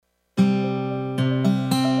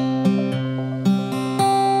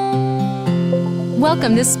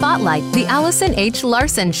Welcome to Spotlight, the Allison H.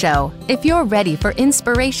 Larson Show. If you're ready for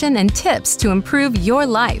inspiration and tips to improve your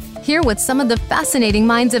life, hear what some of the fascinating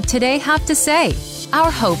minds of today have to say.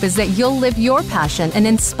 Our hope is that you'll live your passion and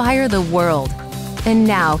inspire the world. And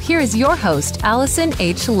now, here is your host, Allison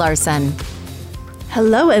H. Larson.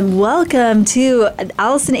 Hello and welcome to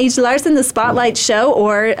Allison H. Larson, the Spotlight Show,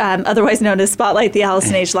 or otherwise known as Spotlight, the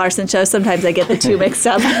Allison H. Larson Show. Sometimes I get the two mixed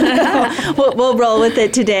up. We'll roll with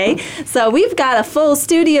it today. So we've got a full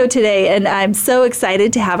studio today, and I'm so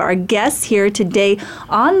excited to have our guests here today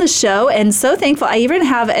on the show, and so thankful. I even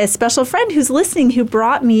have a special friend who's listening who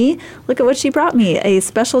brought me, look at what she brought me, a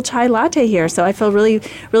special chai latte here. So I feel really,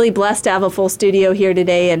 really blessed to have a full studio here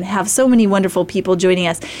today and have so many wonderful people joining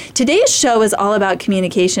us. Today's show is all about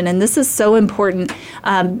communication, and this is so important,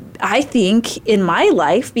 I think, in my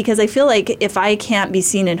life, because I feel like if I can't be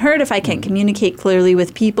seen and heard, if I can't communicate clearly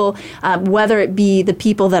with people, whether it be the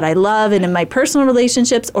people that I love and in my personal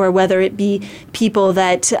relationships, or whether it be people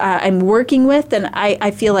that I'm working with, then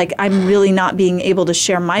I feel like I'm really not being able to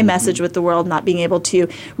share my message with the world, not being able to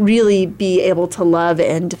really be able to love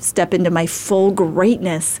and step into my full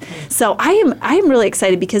greatness. So I am really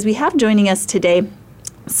excited because we have joining us today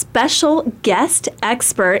special guest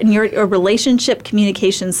expert, and you're a relationship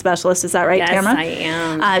communication specialist. Is that right, Tamara?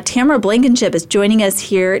 Yes, I am. Tamara Blankenship is joining us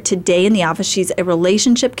here today in the office. She's a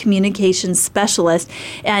relationship communication specialist.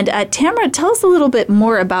 And Tamara, tell us a little bit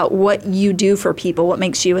more about what you do for people. What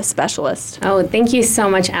makes you a specialist? Oh, thank you so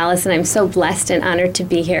much, Allison. I'm so blessed and honored to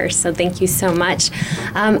be here. So thank you so much.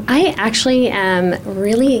 I actually am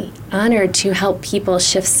really honored to help people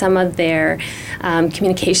shift some of their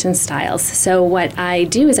communication styles. So what I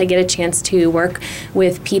do is I get a chance to work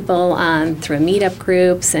with people through meetup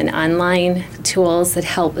groups and online tools that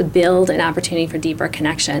help build an opportunity for deeper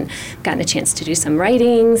connection. I've gotten a chance to do some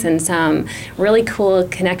writings and some really cool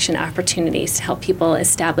connection opportunities to help people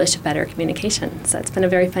establish better communication. So it's been a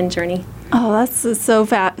very fun journey. Oh, that's so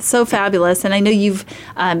fabulous. And I know you've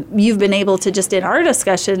been able to, just in our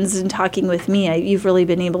discussions and talking with me, you've really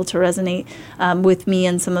been able to resonate with me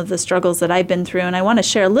and some of the struggles that I've been through. And I want to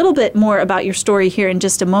share a little bit more about your story here in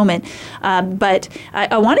just a moment. But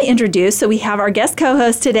I want to introduce, so we have our guest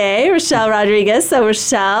co-host today, Rochelle Rodriguez. So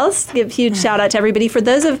Rochelle, give a huge shout out to everybody. For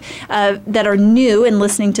those of that are new and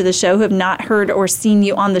listening to the show who have not heard or seen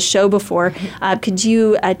you on the show before, could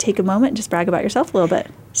you take a moment and just brag about yourself a little bit?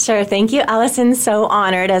 Sure. Thank you, Allison. So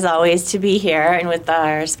honored, as always, to be here and with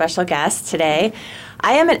our special guest today.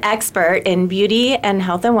 I am an expert in beauty and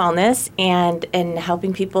health and wellness and in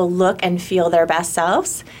helping people look and feel their best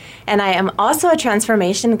selves. And I am also a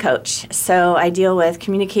transformation coach. So I deal with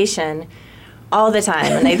communication all the time.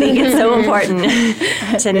 And I think it's so important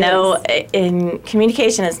to know in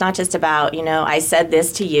communication, it's not just about, I said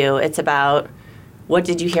this to you. It's about, what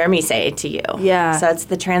did you hear me say to you? Yeah. So it's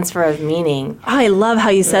the transfer of meaning. Oh, I love how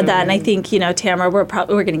you said that. And I think, Tamara, we're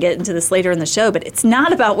going to get into this later in the show, but it's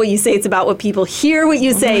not about what you say. It's about what people hear what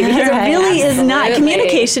you say. Because it really is not.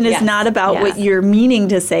 Communication is not about what you're meaning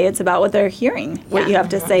to say. It's about what they're hearing, what you have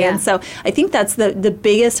to say. And so I think that's the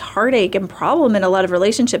biggest heartache and problem in a lot of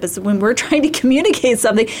relationships is when we're trying to communicate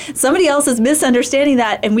something, somebody else is misunderstanding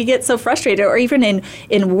that, and we get so frustrated. Or even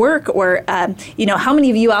in work, or, how many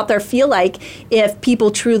of you out there feel like if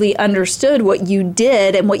people truly understood what you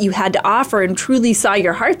did and what you had to offer and truly saw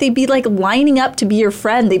your heart, they'd be like lining up to be your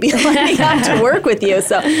friend. They'd be lining up to work with you.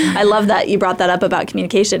 So I love that you brought that up about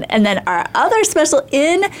communication. And then our other special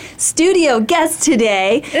in-studio guest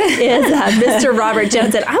today is Mr. Robert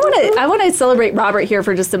Jensen. I want to celebrate Robert here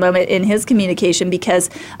for just a moment in his communication,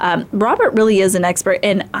 because Robert really is an expert.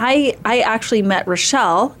 And I actually met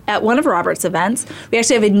Rochelle at one of Robert's events. We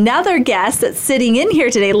actually have another guest that's sitting in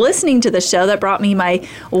here today listening to the show that brought me my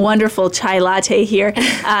wonderful chai latte here.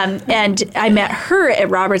 And I met her at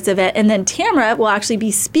Robert's event. And then Tamara will actually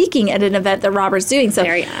be speaking at an event that Robert's doing. So,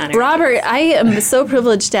 very honored. Robert, I am so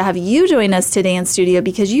privileged to have you join us today in studio,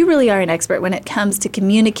 because you really are an expert when it comes to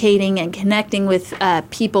communicating and connecting with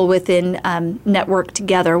people within Network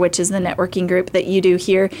Together, which is the networking group that you do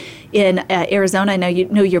here in Arizona. I know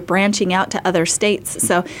you're branching out to other states.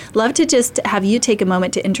 So love to just have you take a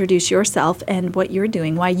moment to introduce yourself and what you're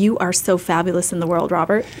doing, why you are so fabulous in the world,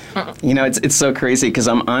 Robert. It's so crazy because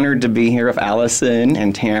I'm honored to be here with Allison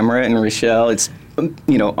and Tamara and Rochelle. It's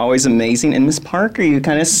always amazing. And Miss Parker, you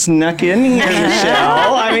kind of snuck in here,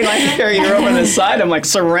 Rochelle. I mean, like, here you're over on the side. I'm like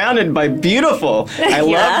surrounded by beautiful. I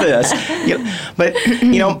love this. But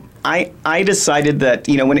I decided that,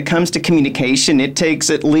 when it comes to communication, it takes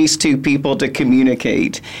at least two people to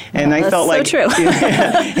communicate. And I felt like, so true.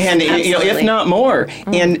 And if not more.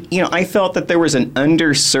 And I felt that there was an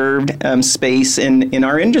underserved space in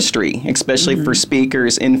our industry, especially for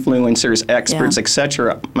speakers, influencers, experts,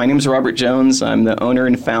 etc. My name is Robert Jones. I'm the owner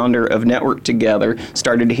and founder of Network Together.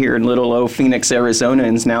 Started here in little old Phoenix, Arizona,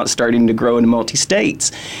 and is now starting to grow in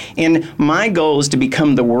multi-states. And my goal is to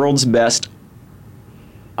become the world's best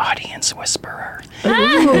audience whisperer. Love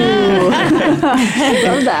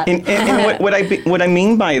that. And what I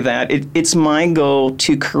mean by that, it's my goal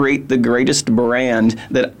to create the greatest brand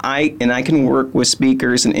that I can work with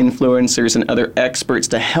speakers and influencers and other experts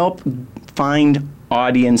to help find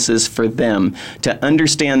audiences for them, to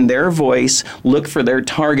understand their voice, look for their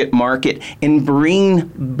target market, and bring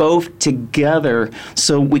both together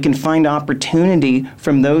so we can find opportunity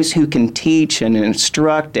from those who can teach and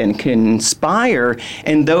instruct and can inspire,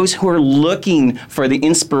 and those who are looking for the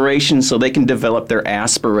inspiration so they can develop their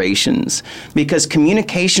aspirations. Because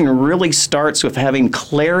communication really starts with having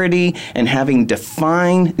clarity and having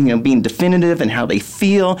defined, being definitive in how they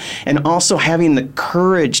feel, and also having the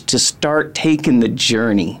courage to start taking the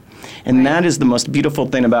journey. And that is the most beautiful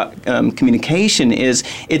thing about communication is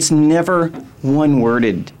it's never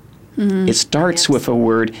one-worded. It starts with a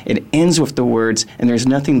word, it ends with the words, and there's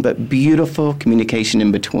nothing but beautiful communication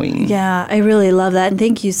in between. Yeah, I really love that. And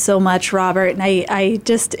thank you so much, Robert. And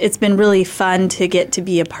it's been really fun to get to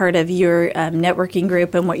be a part of your networking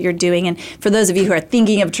group and what you're doing. And for those of you who are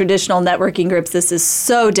thinking of traditional networking groups, this is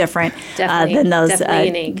so different than those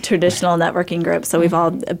traditional networking groups. So we've all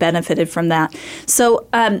benefited from that. So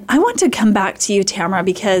I want to come back to you, Tamara,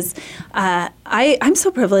 because I'm so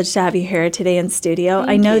privileged to have you here today in studio.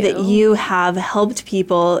 I know that you have helped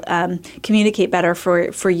people communicate better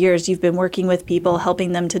for years. You've been working with people,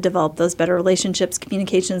 helping them to develop those better relationships,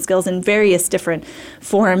 communication skills in various different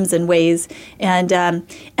forms and ways. And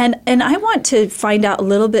I want to find out a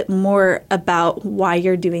little bit more about why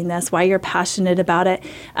you're doing this, why you're passionate about it,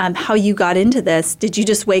 how you got into this. Did you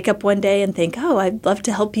just wake up one day and think, "Oh, I'd love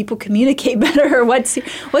to help people communicate better"? Or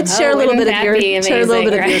share a little bit of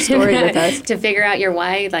your story with us. To figure out your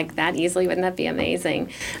why like that easily, wouldn't that be amazing?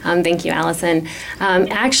 Thank you, Allison.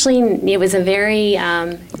 Actually, it was a very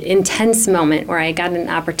intense moment where I got an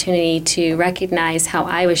opportunity to recognize how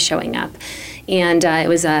I was showing up. And it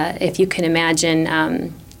was, if you can imagine,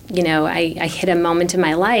 I hit a moment in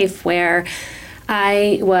my life where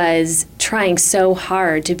I was trying so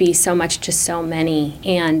hard to be so much to so many.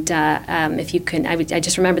 And if you can, I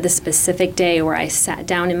just remember the specific day where I sat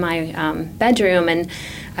down in my bedroom and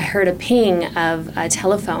I heard a ping of a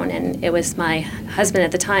telephone, and it was my husband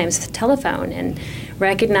at the time's telephone, and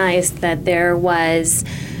recognized that there was,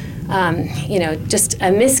 just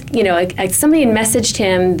somebody had messaged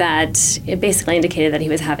him that it basically indicated that he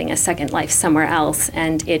was having a second life somewhere else,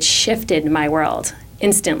 and it shifted my world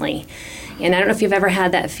instantly. And I don't know if you've ever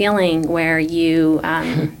had that feeling where you're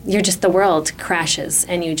just, the world crashes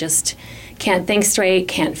and you just can't think straight,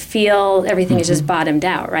 can't feel, everything is just bottomed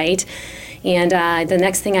out, right? And the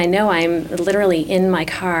next thing I know, I'm literally in my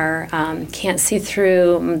car, can't see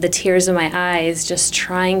through the tears in my eyes, just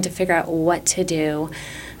trying to figure out what to do.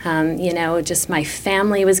 Just my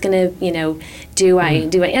family was going to, do I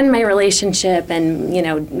end my relationship,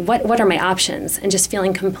 and, what are my options? And just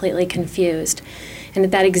feeling completely confused. And at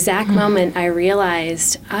that exact moment, I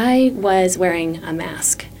realized I was wearing a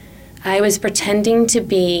mask. I was pretending to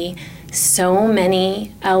be so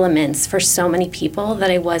many elements for so many people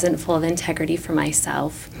that I wasn't full of integrity for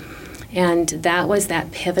myself. And that was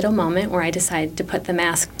that pivotal moment where I decided to put the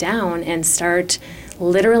mask down and start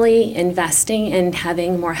literally investing in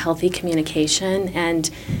having more healthy communication and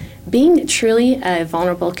being truly a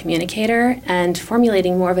vulnerable communicator and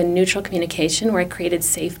formulating more of a neutral communication where I created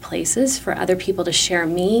safe places for other people to share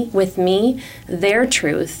with me, their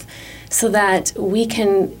truth, so that we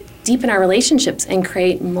can deepen our relationships and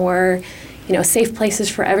create more, safe places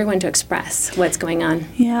for everyone to express what's going on.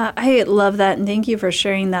 Yeah, I love that, and thank you for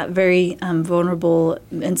sharing that very vulnerable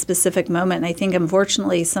and specific moment. And I think,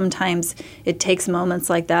 unfortunately, sometimes it takes moments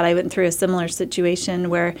like that. I went through a similar situation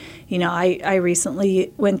where, I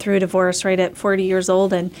recently went through a divorce right at 40 years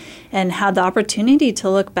old and had the opportunity to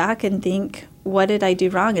look back and think, what did I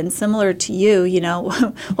do wrong? And similar to you,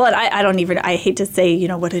 I hate to say,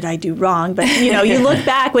 what did I do wrong? But, you look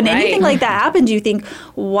back when anything like that happens, you think,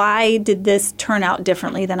 why did this turn out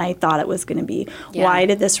differently than I thought it was going to be? Yeah. Why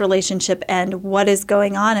did this relationship end? What is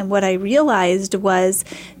going on? And what I realized was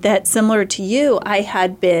that, similar to you, I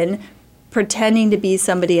had been pretending to be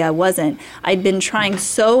somebody I wasn't. I'd been trying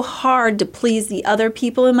so hard to please the other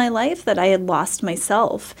people in my life that I had lost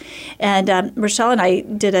myself. And Rochelle and I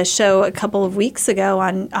did a show a couple of weeks ago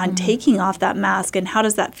on taking off that mask and how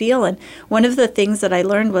does that feel. And one of the things that I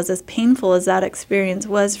learned was, as painful as that experience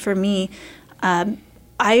was for me,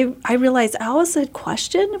 I realized I always had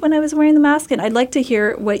questioned when I was wearing the mask, and I'd like to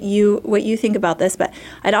hear what you think about this, but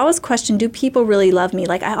I'd always question, do people really love me?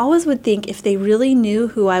 Like, I always would think, if they really knew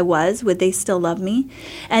who I was, would they still love me?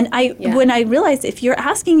 And when I realized, if you're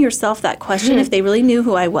asking yourself that question, if they really knew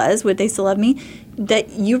who I was, would they still love me?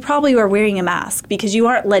 That you probably are wearing a mask because you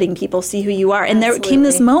aren't letting people see who you are. And there came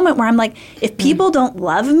this moment where I'm like, if people don't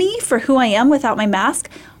love me for who I am without my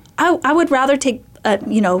mask, I would rather take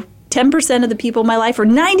 10% of the people in my life or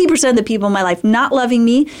 90% of the people in my life not loving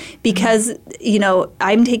me because,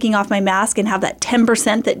 I'm taking off my mask and have that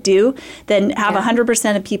 10% that do, than have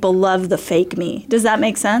 100% of people love the fake me. Does that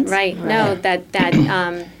make sense? Right. No,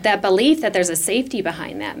 that belief that there's a safety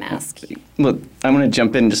behind that mask. Look, I want to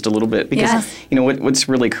jump in just a little bit because, what's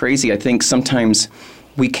really crazy, I think sometimes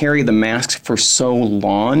we carry the masks for so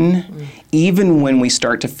long, even when we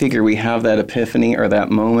start to figure we have that epiphany or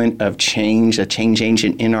that moment of change, a change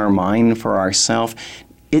agent in our mind for ourselves.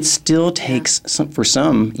 It still takes, for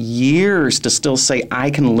some, years to still say, I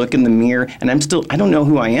can look in the mirror and I don't know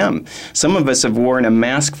who I am. Some of us have worn a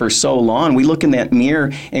mask for so long, we look in that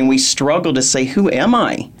mirror and we struggle to say, who am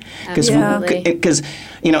I? Because,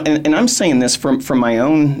 and I'm saying this from my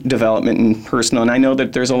own development and personal, and I know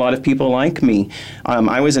that there's a lot of people like me.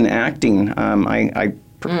 I was in acting. I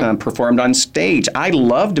performed on stage. I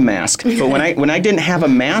loved masks, but when I didn't have a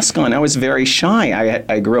mask on, I was very shy.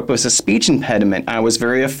 I grew up with a speech impediment. I was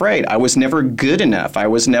very afraid. I was never good enough. I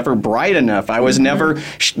was never bright enough. I was never,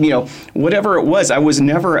 whatever it was, I was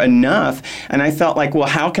never enough. And I felt like, well,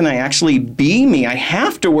 how can I actually be me? I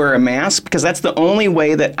have to wear a mask because that's the only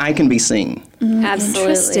way that I can be seen.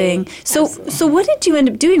 Absolutely. Interesting. So what did you end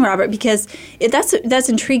up doing, Robert? Because that's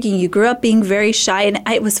intriguing. You grew up being very shy, and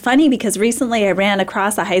it was funny because recently I ran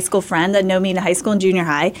across a high school friend that knew me in high school and junior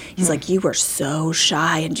high. He's like, you were so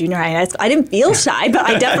shy in junior high and high school. I didn't feel shy, but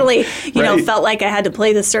I definitely, felt like I had to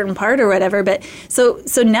play this certain part or whatever. But so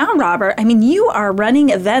now, Robert, I mean, you are running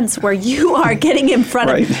events where you are getting in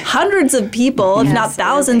front of hundreds of people, if not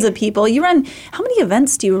thousands of people. You run, how many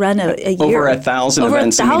events do you run a year? Over 1,000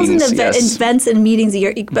 events and meetings, events and meetings a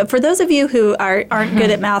year. But for those of you who aren't good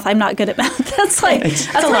at math, I'm not good at math. That's like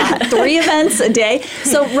 3 events a day.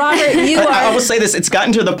 So Robert, I will say this: it's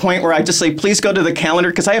gotten to the point where I just say, please go to the calendar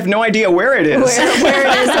because I have no idea where it is, where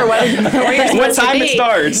it is, or what time it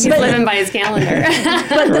starts. He's living by his calendar.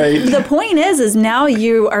 But the point is now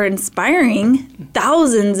you are inspiring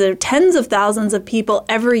thousands or tens of thousands of people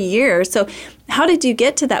every year. So how did you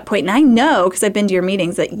get to that point? And I know, because I've been to your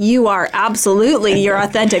meetings, that you are absolutely your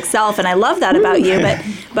authentic self, and I love that about you.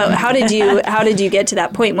 But how did you get to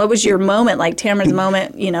that point? What was your moment, like Tamara's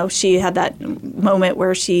moment? She had that moment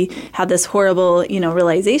where she had this horrible,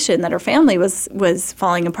 realization that her family was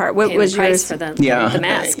falling apart. What was yours? For the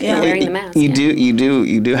mask, wearing the mask.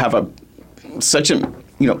 You do have such a.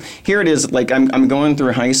 Here it is, like I'm going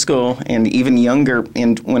through high school and even younger,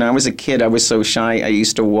 and when I was a kid, I was so shy, I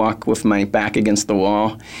used to walk with my back against the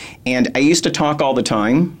wall, and I used to talk all the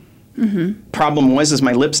time. Problem was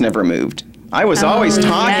my lips never moved. I was always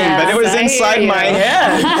talking, but it was inside my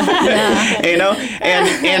head,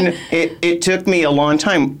 and it took me a long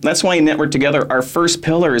time. That's why in Network Together, our first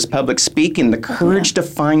pillar is public speaking, the courage to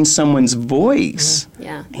find someone's voice.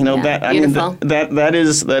 That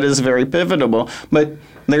is very pivotal. But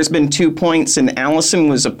there's been 2 points, and Allison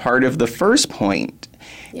was a part of the first point,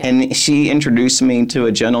 and she introduced me to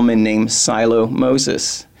a gentleman named Silo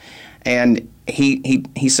Moses, and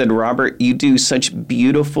he said, Robert, you do such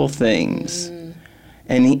beautiful things,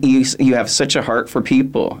 and you have such a heart for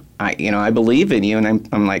people. I believe in you, and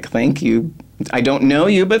I'm like, thank you. I don't know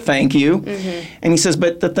you, but thank you. And he says,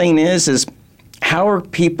 but the thing is how are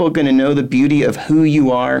people going to know the beauty of who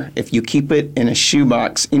you are if you keep it in a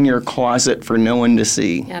shoebox in your closet for no one to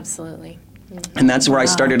see? Absolutely. And that's where I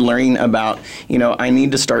started learning about, I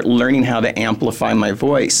need to start learning how to amplify my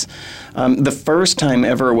voice. The first time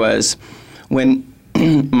ever was when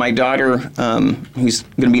my daughter, who's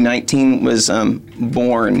going to be 19, was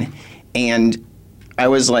born. And I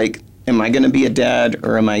was like, am I going to be a dad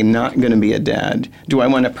or am I not going to be a dad? Do I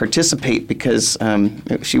want to participate? Because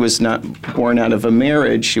she was not born out of a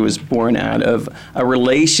marriage. She was born out of a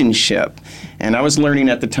relationship. And I was learning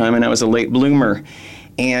at the time, and I was a late bloomer.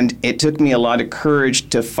 And it took me a lot of courage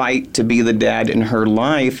to fight to be the dad in her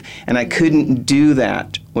life. And I couldn't do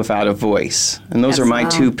that without a voice. And those are my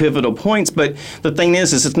two pivotal points. But the thing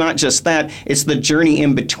is it's not just that, it's the journey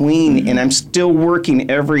in between. And I'm still working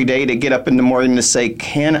every day to get up in the morning to say,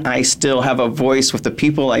 can I still have a voice with the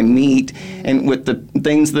people I meet and with the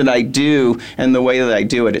things that I do and the way that I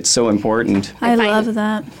do it? It's so important. I love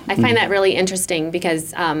that. I find that really interesting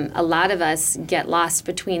because a lot of us get lost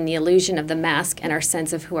between the illusion of the mask and our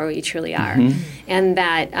sense of who we truly are. And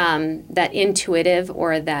that intuitive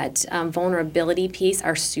or that vulnerability piece,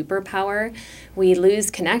 our superpower, we lose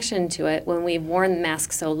connection to it when we've worn the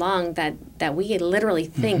mask so long that we literally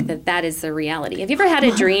think that is the reality. Have you ever had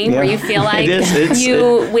a dream where you feel like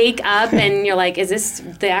you wake up and you're like, is this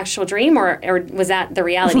the actual dream or was that the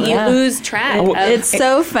reality? You lose track. It's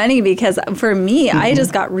so funny because for me, I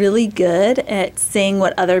just got really good at saying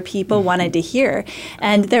what other people wanted to hear.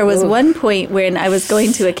 And there was one point when I was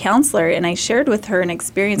going to a counselor and I shared with her an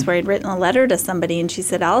experience where I'd written a letter to somebody and she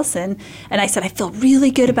said, Allison, and I said, I feel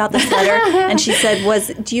really good about this letter. And she said,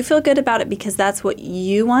 do you feel good about it because that's what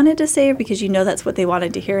you wanted to say or because you know that's what they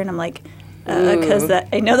wanted to hear? And I'm like, because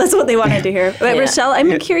I know that's what they wanted to hear. But Rochelle,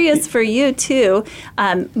 I'm curious for you too.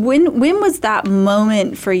 When was that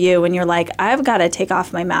moment for you when you're like, I've got to take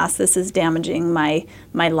off my mask. This is damaging my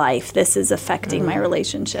life. This is affecting my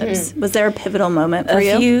relationships. Was there a pivotal moment for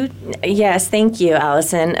you? Yes, thank you,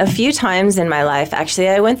 Allison. A few times in my life, actually,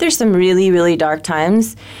 I went through some really, really dark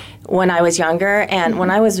times when I was younger. And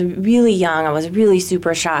when I was really young, I was really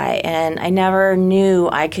super shy. And I never knew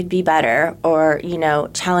I could be better or,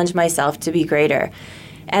 challenge myself to be greater.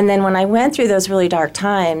 And then when I went through those really dark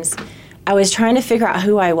times, I was trying to figure out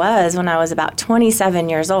who I was when I was about 27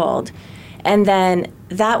 years old. And then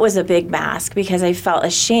that was a big mask because I felt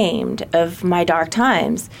ashamed of my dark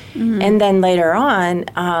times. And then later on,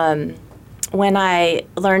 when I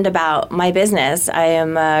learned about my business, I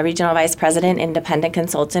am a regional vice president, independent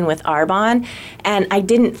consultant with Arbonne, and I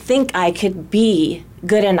didn't think I could be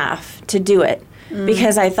good enough to do it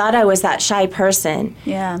because I thought I was that shy person.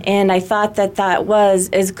 Yeah. And I thought that was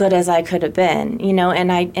as good as I could have been,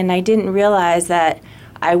 and I didn't realize that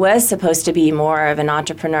I was supposed to be more of an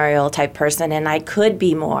entrepreneurial type person and I could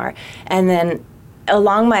be more. And then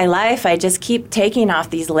along my life, I just keep taking off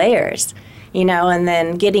these layers. And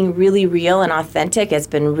then getting really real and authentic has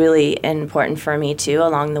been really important for me, too,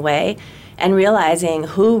 along the way. And realizing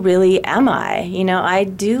who really am I? I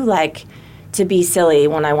do like to be silly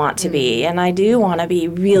when I want to be. And I do want to be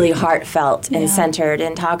really heartfelt and centered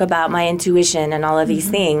and talk about my intuition and all of these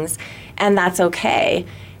things. And that's okay.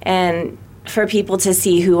 And for people to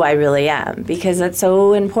see who I really am, because that's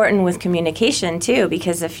so important with communication, too.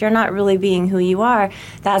 Because if you're not really being who you are,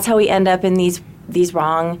 that's how we end up in these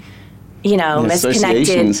wrong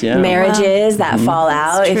misconnected marriages that fall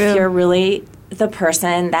out. If you're really the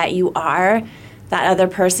person that you are, that other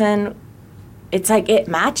person, it's like it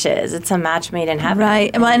matches. It's a match made in heaven.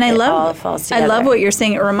 Right. Well, and I love what you're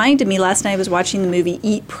saying. It reminded me last night I was watching the movie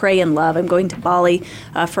Eat, Pray, and Love. I'm going to Bali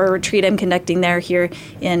for a retreat I'm conducting there here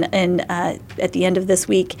at the end of this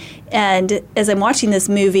week. And as I'm watching this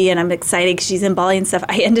movie and I'm excited because she's in Bali and stuff,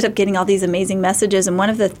 I ended up getting all these amazing messages. And one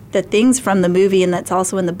of the things from the movie, and that's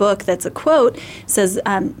also in the book, that's a quote, says,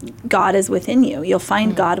 God is within you. You'll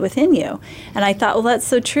find God within you. And I thought, well, that's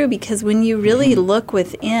so true because when you really look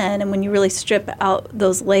within and when you really strip out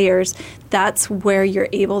those layers, that's where you're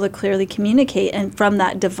able to clearly communicate, and from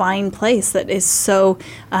that divine place that is so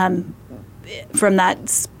from that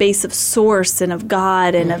space of source and of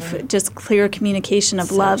God and of just clear communication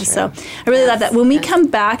of love. True. So I really love that. When we come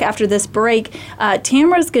back after this break,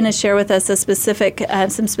 Tamara's going to share with us some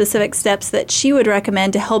specific steps that she would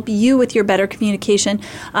recommend to help you with your better communication.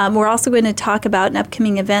 We're also going to talk about an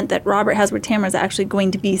upcoming event that Robert has where Tamara's actually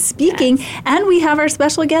going to be speaking. Yes. And we have our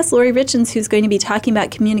special guest, Lori Richens, who's going to be talking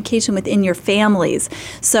about communication within your families.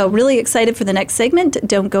 So really excited for the next segment.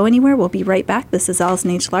 Don't go anywhere. We'll be right back. This is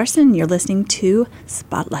Allison H. Larson. You're listening to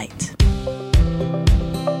Spotlight.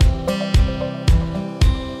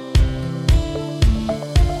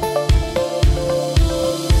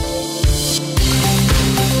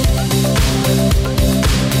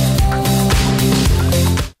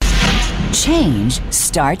 Change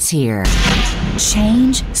starts here.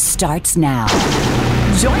 Change starts now.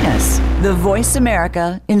 Join us, the Voice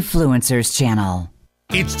America Influencers Channel.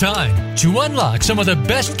 It's time to unlock some of the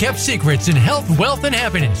best kept secrets in health, wealth, and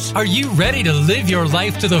happiness. Are you ready to live your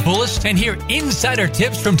life to the fullest and hear insider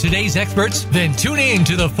tips from today's experts? Then tune in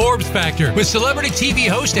to the Forbes Factor with celebrity TV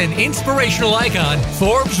host and inspirational icon,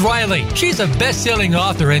 Forbes Riley. She's a best-selling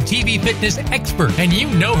author and TV fitness expert, and you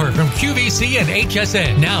know her from QVC and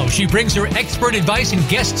HSN. Now she brings her expert advice and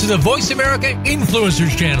guests to the Voice America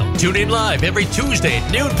Influencers channel. Tune in live every Tuesday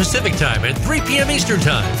at noon Pacific Time and 3 p.m. Eastern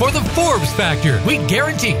Time for the Forbes Factor. We guarantee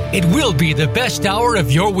it will be the best hour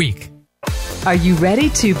of your week. Are you ready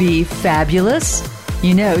to be fabulous?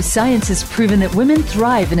 You know, science has proven that women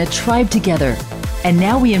thrive in a tribe together. And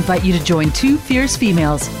now we invite you to join two fierce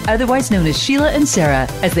females, otherwise known as Sheila and Sarah,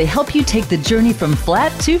 as they help you take the journey from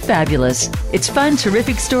flat to fabulous. It's fun,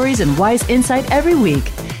 terrific stories, and wise insight every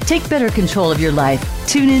week. Take better control of your life.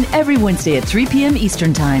 Tune in every Wednesday at 3 p.m.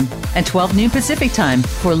 Eastern Time and 12 noon Pacific Time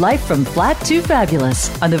for Life from Flat to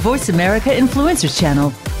Fabulous on the Voice America Influencers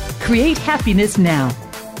channel. Create happiness now.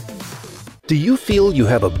 Do you feel you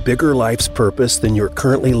have a bigger life's purpose than you're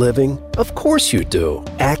currently living? Of course you do.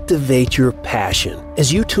 Activate your passion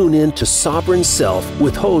as you tune in to Sovereign Self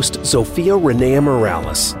with host Zofia Renea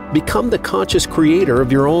Morales. Become the conscious creator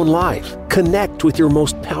of your own life. Connect with your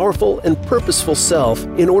most powerful and purposeful self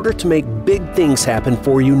in order to make big things happen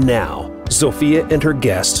for you now. Zofia and her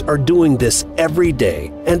guests are doing this every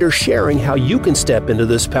day and are sharing how you can step into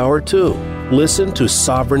this power too. Listen to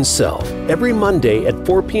Sovereign Self every Monday at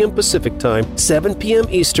 4 p.m. Pacific Time, 7 p.m.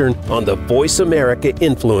 Eastern on the Voice America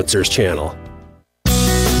Influencers channel.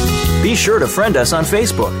 Be sure to friend us on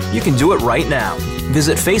Facebook. You can do it right now.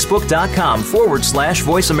 Visit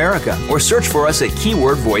facebook.com/Voice America or search for us at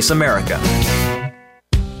keyword Voice America.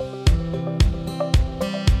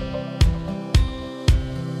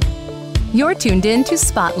 You're tuned in to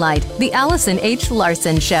Spotlight, the Allison H.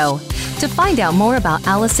 Larson Show. To find out more about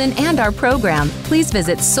Allison and our program, please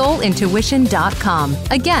visit soulintuition.com.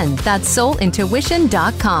 Again, that's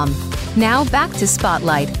soulintuition.com. Now back to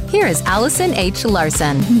Spotlight. Here is Allison H.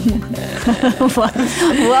 Larson.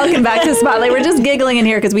 Welcome back to Spotlight. We're just giggling in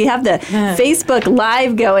here because we have the Facebook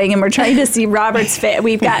Live going and we're trying to see Robert's face.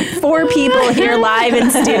 We've got 4 people here live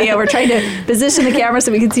in studio. We're trying to position the camera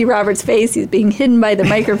so we can see Robert's face. He's being hidden by the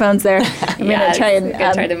microphones there. I'm going to try and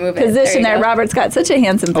to move position there. Robert's got such a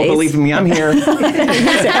handsome face. Oh, believe me, I'm here. We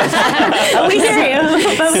hear you.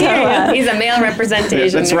 He's a male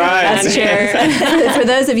representation. That's right. That's true. For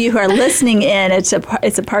those of you who are listening in, it's a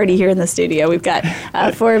party here in the studio. We've got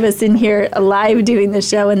 4 of us in here live doing the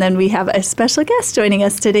show, and then we have a special guest joining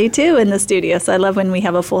us today too in the studio. So I love when we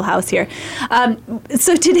have a full house here.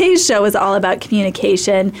 So today's show is all about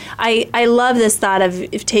communication. I love this thought of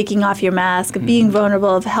taking off your mask, of being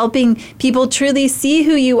vulnerable, of helping people truly see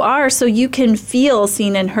who you are so you can feel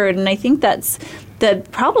seen and heard. And I think that's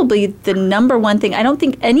probably the number one thing. I don't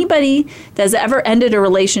think anybody that's ever ended a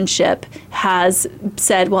relationship has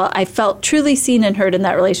said, well, I felt truly seen and heard in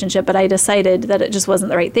that relationship, but I decided that it just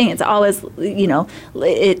wasn't the right thing. It's always,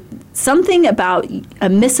 something about a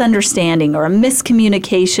misunderstanding or a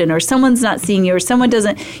miscommunication or someone's not seeing you or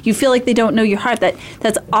you feel like they don't know your heart.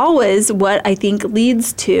 That's always what I think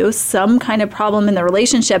leads to some kind of problem in the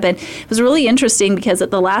relationship. And it was really interesting because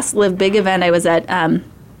at the last Live Big event I was at,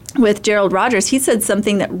 with Gerald Rogers, he said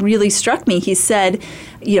something that really struck me. He said,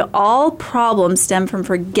 all problems stem from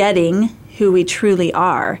forgetting who we truly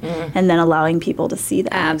are and then allowing people to see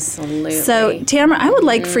that. Absolutely. So, Tamara, I would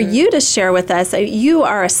like for you to share with us, you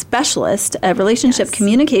are a specialist, a relationship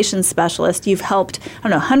communication specialist. You've helped,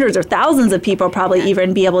 hundreds or thousands of people probably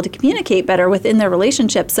even be able to communicate better within their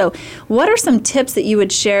relationship. So what are some tips that you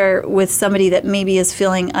would share with somebody that maybe is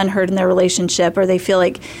feeling unheard in their relationship, or they feel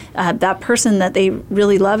like that person that they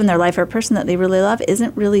really love in their life or a person that they really love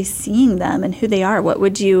isn't really seeing them and who they are? What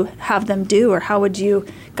would you have them do, or how would you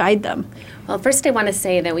guide them? Well, first I want to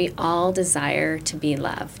say that we all desire to be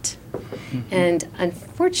loved. And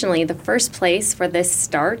unfortunately, the first place where this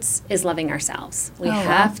starts is loving ourselves. We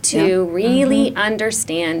have to really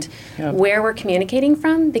understand where we're communicating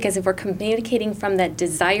from, because if we're communicating from that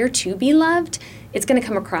desire to be loved, it's going to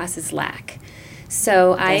come across as lack.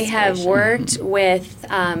 So I have worked with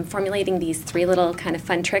formulating these 3 little kind of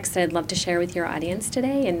fun tricks that I'd love to share with your audience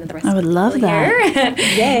today and the rest of the people here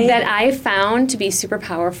that I found to be super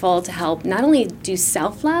powerful to help not only do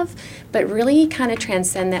self-love, but really kind of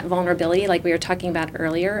transcend that vulnerability like we were talking about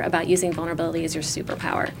earlier, about using vulnerability as your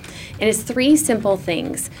superpower. And it's 3 simple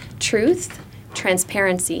things: truth,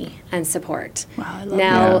 transparency, and support. Wow, I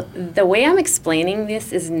love that. The way I'm explaining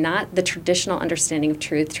this is not the traditional understanding of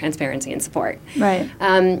truth, transparency, and support. Right.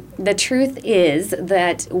 The truth is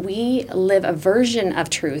that we live a version of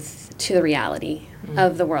truth to the reality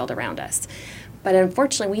of the world around us. but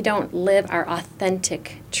unfortunately, we don't live our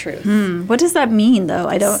authentic truth. What does that mean, though?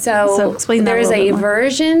 I don't. So explain that. There's a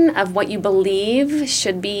version of what you believe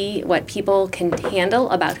should be what people can handle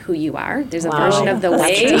about who you are. There's a version of the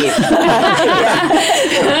way.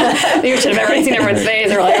 You should have ever seen everyone's face.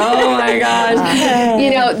 They're like, oh my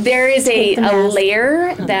gosh. There is a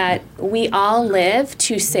layer that we all live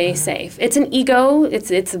to stay safe. It's an ego.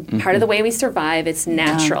 It's a part of the way we survive. It's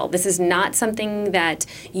natural. This is not something that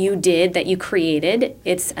you did, that you created.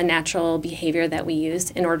 It's a natural behavior that we use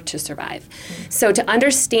in order to survive. So to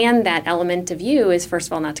understand that element of you is, first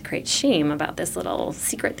of all, not to create shame about this little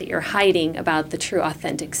secret that you're hiding about the true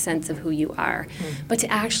authentic sense of who you are, but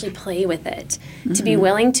to actually play with it, to be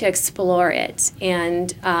willing to explore it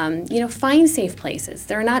and, find safe places.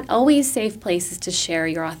 There are not always safe places to share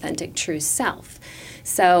your authentic true self.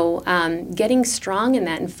 So getting strong in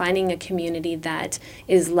that and finding a community that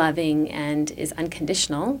is loving and is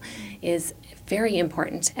unconditional is very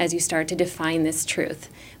important as you start to define this truth.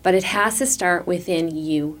 But it has to start within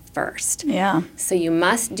you first. Yeah. So you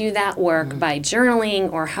must do that work by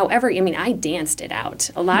journaling or however. I danced it out.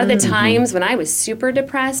 A lot of the times when I was super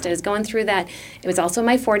depressed, I was going through that. It was also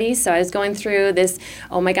my 40s, so I was going through this,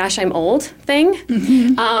 oh my gosh, I'm old thing.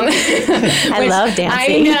 I love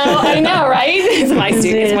dancing. I know, right? It's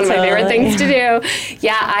one of my favorite things to do.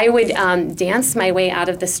 Yeah, I would dance my way out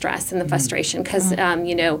of the stress and the frustration because,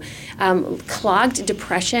 clogged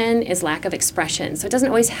depression is lack of expression. So it doesn't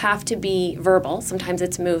always have to be verbal. Sometimes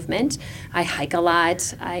it's movement. I hike a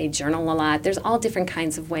lot. I journal a lot. There's all different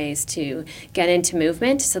kinds of ways to get into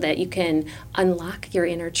movement so that you can unlock your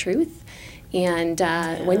inner truth. And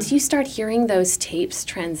once you start hearing those tapes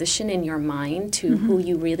transition in your mind to who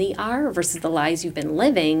you really are versus the lies you've been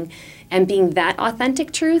living and being that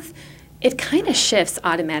authentic truth, it kind of shifts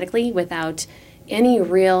automatically without any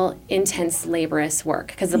real intense laborious work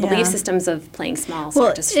because the belief systems of playing small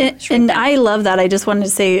start to shrink and down. I love that. I just wanted to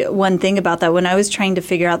say one thing about that. When I was trying to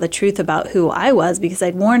figure out the truth about who I was, because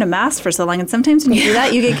I'd worn a mask for so long, and sometimes when you do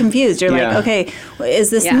that, you get confused. You're like, okay, is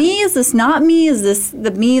this me? Is this not me? Is this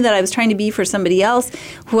the me that I was trying to be for somebody else?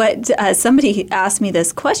 Somebody asked me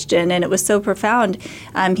this question, and it was so profound.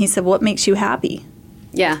 He said, what makes you happy?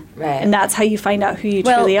 Yeah. Right. And that's how you find out who you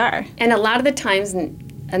truly are. And a lot of the times,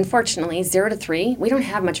 unfortunately, 0 to 3, we don't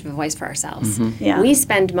have much of a voice for ourselves. Yeah. We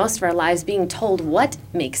spend most of our lives being told what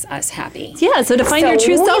makks us happy. Yeah, so to find your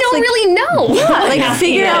true self. We don't really know. Yeah,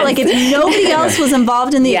 figure out, if nobody else was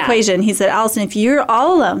involved in the equation. He said, Allison, if you're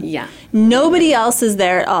all alone, nobody else is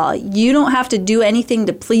there at all. You don't have to do anything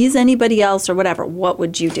to please anybody else or whatever. What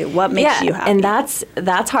would you do? What makes you happy? And that's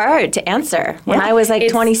hard to answer. When I was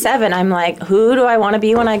 27, I'm like, who do I want to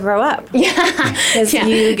be when I grow up? Because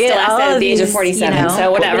you get all at of the age of 47,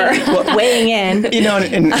 so whatever. weighing in.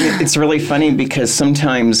 And it's really funny because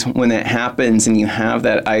sometimes when that happens and you have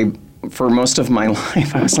that, for most of my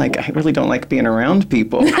life, I was like, I really don't like being around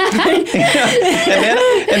people. Because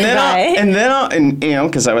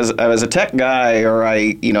I was a tech guy, or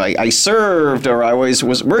I served, or I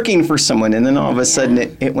was working for someone, and then all of a sudden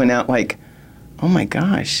it went out like, oh my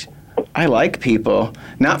gosh, I like people.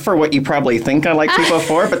 Not for what you probably think I like people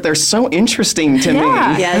for, but they're so interesting to me.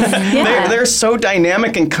 Yes. They're so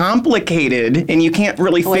dynamic and complicated, and you can't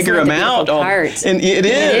really figure them out. And it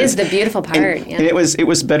is the beautiful part. And it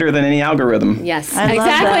was better than any algorithm. Yes,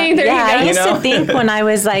 exactly. There you go. I used to think when I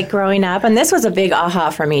was growing up, and this was a big aha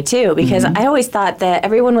for me too, because I always thought that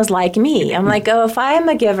everyone was like me. I'm like, if I'm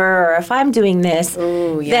a giver or if I'm doing this,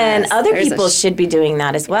 then other people should be doing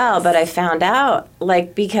that as well. But I found out,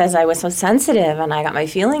 because I was so sensitive and I got my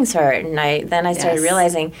feelings hurt, and I started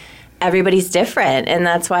realizing everybody's different, and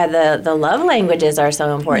that's why the love languages are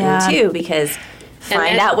so important too, because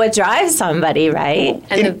find out what drives somebody, right?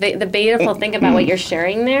 And the beautiful thing about what you're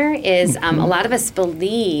sharing there is a lot of us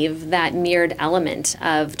believe that mirrored element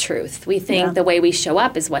of truth. We think the way we show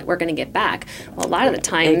up is what we're going to get back. Well, a lot of the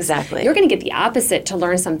times, you're going to get the opposite to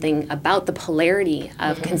learn something about the polarity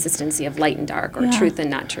of consistency of light and dark, or truth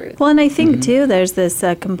and not truth. Well, and I think, too, there's this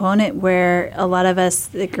component where a lot of us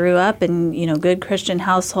that grew up in, good Christian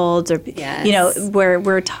households, or, where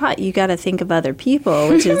we're taught you got to think of other people,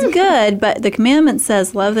 which is good, but the commandment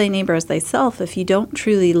says, love thy neighbor as thyself. If you don't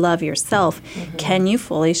truly love yourself, can you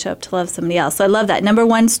fully show up to love somebody else? So I love that. Number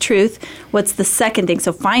one's truth. What's the second thing?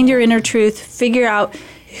 So find your inner truth, figure out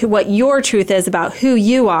what your truth is about who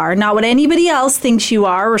you are, not what anybody else thinks you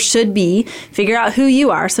are or should be. Figure out who you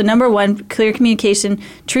are. So number one, clear communication,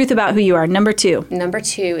 truth about who you are. Number two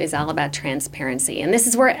is all about transparency. And this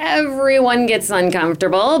is where everyone gets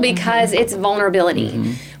uncomfortable because it's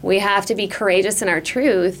vulnerability. We have to be courageous in our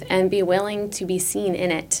truth and be willing to be seen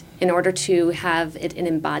in it in order to have it an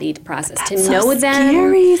embodied process. That's to know them.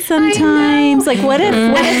 Scary sometimes. Like, what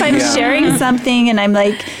if I'm sharing something and I'm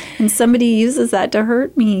like, and somebody uses that to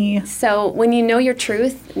hurt me? So when you know your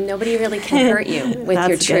truth, nobody really can hurt you with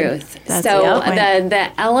your truth. So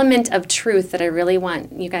the element of truth that I really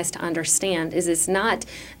want you guys to understand is it's not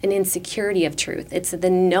an insecurity of truth. It's the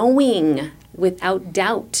knowing without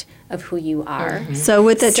doubt of who you are. So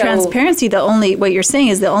with the transparency, what you're saying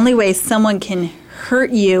is the only way someone can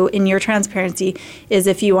hurt you in your transparency is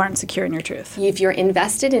if you aren't secure in your truth. If you're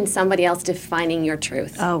invested in somebody else defining your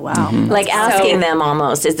truth. Oh, wow. Like asking them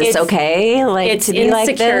almost, is this okay? Like it's to be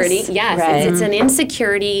insecurity. Like this? Yes, right. it's an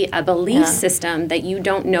insecurity, a belief system that you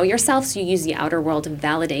don't know yourself, so you use the outer world to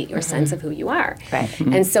validate your sense of who you are. Right.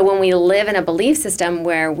 And so when we live in a belief system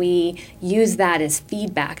where we use that as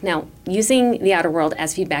feedback, now using the outer world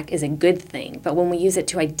as feedback is a good thing, but when we use it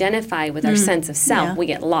to identify with our sense of self, we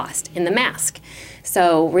get lost in the mask.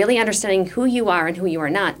 So really understanding who you are and who you are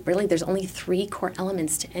not, really there's only 3 core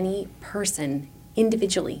elements to any person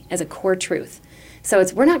individually as a core truth. So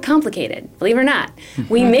we're not complicated, believe it or not.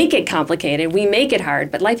 We make it complicated, we make it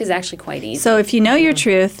hard, but life is actually quite easy. So if you know your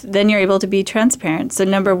truth, then you're able to be transparent. So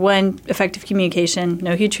number 1, effective communication,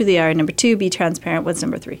 know who you truly are. Number 2, be transparent. What's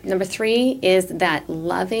number 3? Number 3 is that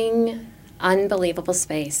loving, unbelievable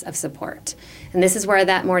space of support. And this is where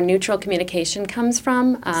that more neutral communication comes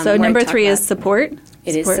from. So number 3 is support?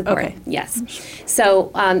 It is support, okay. Yes.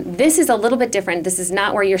 So this is a little bit different. This is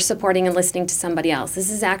not where you're supporting and listening to somebody else. This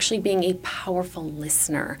is actually being a powerful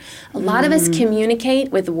listener. A lot of us communicate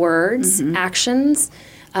with words, actions,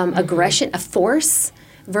 aggression, a force,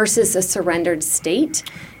 versus a surrendered state.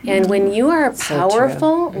 And when you are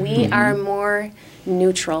powerful, we are more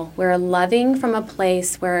neutral. We're loving from a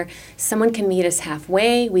place where someone can meet us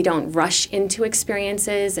halfway. We don't rush into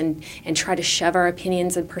experiences and try to shove our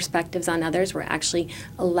opinions and perspectives on others. We're actually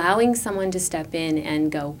allowing someone to step in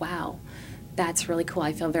and go, wow, that's really cool.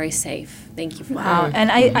 I feel very safe. Thank you for that.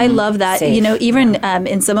 And I love that. Safe. You know, even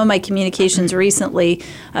in some of my communications recently,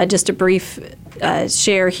 just a brief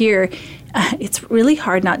share here, it's really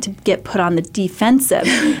hard not to get put on the defensive.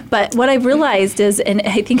 But what I've realized is, and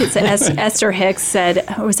I think it's Esther Hicks said,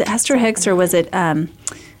 or was it Esther Hicks or was it, I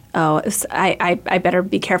better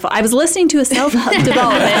be careful. I was listening to a self-help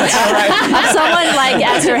development of someone like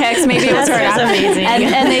Esther Hicks, maybe it was her. That's amazing.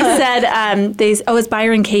 And they said, it was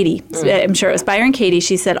Byron Katie. I'm sure it was Byron Katie.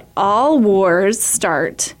 She said, all wars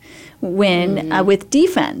start with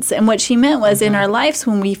defense. And what she meant was in our lives,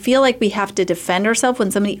 when we feel like we have to defend ourselves, when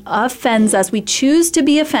somebody offends us, we choose to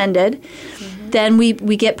be offended, then we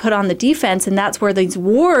get put on the defense, and that's where these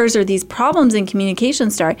wars or these problems in communication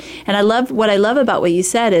start. And what I love about what you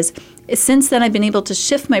said is since then I've been able to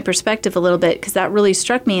shift my perspective a little bit because that really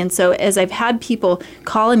struck me. And so as I've had people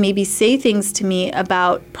call and maybe say things to me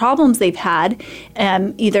about problems they've had,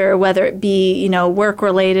 either whether it be, work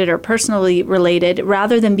related or personally related,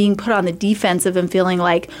 rather than being put on the defensive and feeling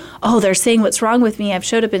like, oh, they're saying what's wrong with me, I've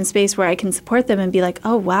showed up in space where I can support them and be like,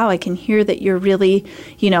 oh, wow, I can hear that you're really,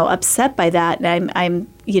 upset by that. And I'm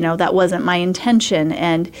that wasn't my intention.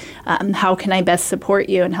 And how can I best support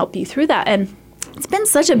you and help you through that? And it's been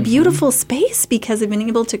such a beautiful space because I've been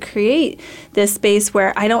able to create this space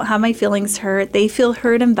where I don't have my feelings hurt. They feel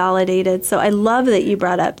heard and validated. So I love that you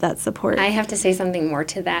brought up that support. I have to say something more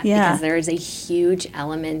to that because there is a huge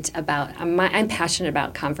element about, I'm passionate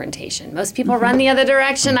about confrontation. Most people run the other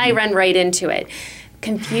direction. I run right into it.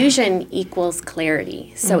 Confusion equals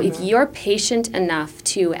clarity. So if you're patient enough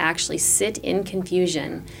to actually sit in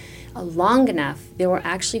confusion long enough, they will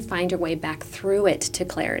actually find your way back through it to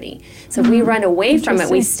clarity. So if we run away from it,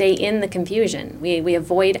 we stay in the confusion. We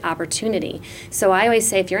avoid opportunity. So I always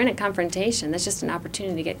say, if you're in a confrontation, that's just an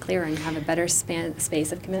opportunity to get clearer and have a better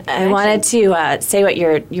space of communication. I wanted to say what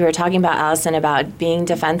you were talking about, Allison, about being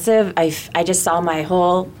defensive. I just saw my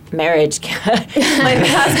whole marriage, my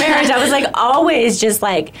past marriage. I was always just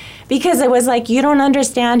because it was you don't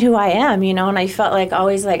understand who I am, and I felt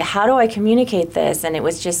always how do I communicate this? And it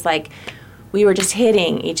was just we were just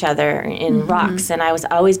hitting each other in rocks, and I was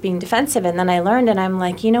always being defensive. And then I learned, and I'm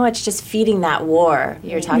it's just feeding that war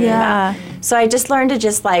you're talking about. So I just learned to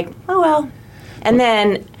just oh well. And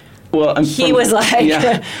then he was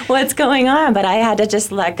what's going on? But I had to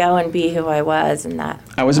just let go and be who I was, and that.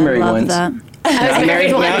 I was married once. That. I'm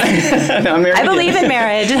married now. I'm married I believe in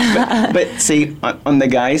marriage. but see, on the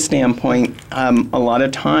guy standpoint, a lot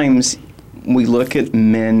of times we look at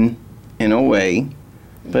men in a way,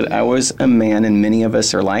 but I was a man, and many of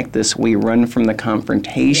us are like this. We run from the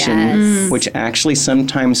confrontation, which actually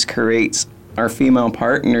sometimes creates our female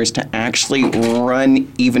partners to actually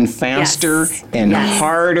run even faster and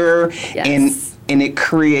harder, and it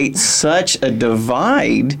creates such a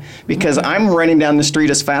divide because I'm running down the street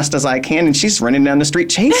as fast as I can, and she's running down the street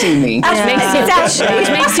chasing me. Which makes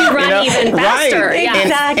you run even faster. Right. Yeah.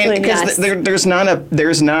 Exactly. Because there's not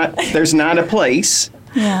a place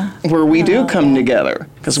where we do come together.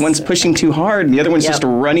 Because one's pushing too hard and the other one's just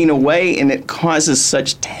running away, and it causes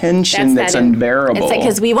such tension that's unbearable. It's like,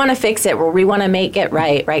 because we want to fix it, or we want to make it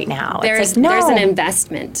right now. There's an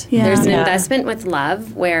investment. Yeah. There's an investment with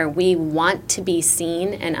love where we want to be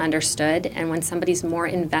seen and understood, and when somebody's more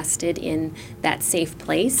invested in that safe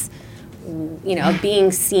place, of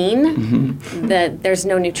being seen, there's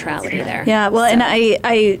no neutrality there. Yeah, well, and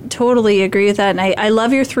I totally agree with that, and I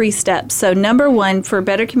love your 3 steps. So number 1, for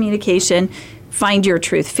better communication, find your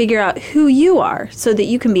truth. Figure out who you are so that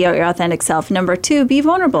you can be your authentic self. Number 2, be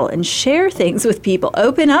vulnerable and share things with people.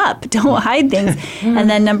 Open up. Don't hide things. And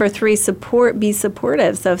then number 3, be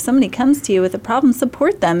supportive. So if somebody comes to you with a problem,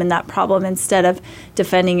 support them in that problem instead of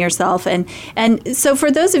defending yourself. And so for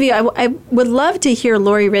those of you, I would love to hear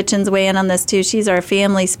Lori Richens weigh in on this too. She's our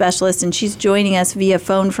family specialist, and she's joining us via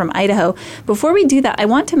phone from Idaho. Before we do that, I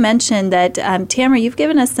want to mention that, Tamara, you've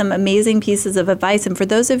given us some amazing pieces of advice. And for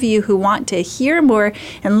those of you who want to hear more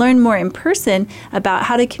and learn more in person about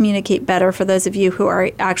how to communicate better, for those of you who are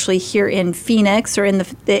actually here in Phoenix or in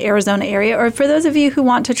the Arizona area, or for those of you who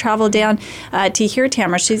want to travel down to hear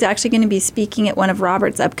Tamara, she's actually going to be speaking at one of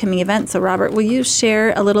Robert's upcoming events. So Robert, will you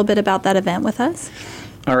share a little bit about that event with us?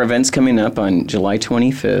 Our event's coming up on July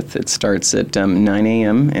 25th. It starts at 9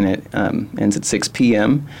 a.m. and it ends at 6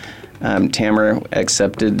 p.m. Tamara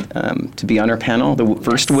accepted to be on our panel, the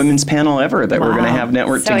first women's panel ever that we're going to have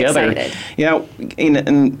networked together. Excited. Yeah,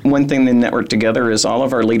 and one thing they network together is all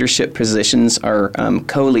of our leadership positions are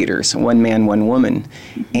co-leaders, one man, one woman.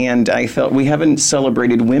 And I felt we haven't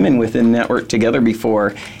celebrated women within Network Together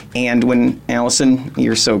before. And when Allison,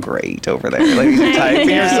 you're so great over there. Like,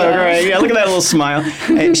 you're so great. Yeah, look at that little smile.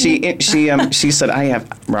 And she said,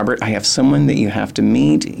 Robert, I have someone that you have to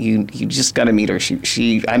meet. You just got to meet her.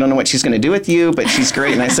 She I don't know what she's going to do with you, but she's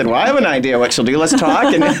great. And I said, well, I have an idea what she'll do. Let's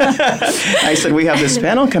talk. And I said, we have this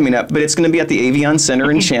panel coming up, but it's going to be at the Avion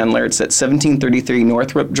Center in Chandler. It's at 1733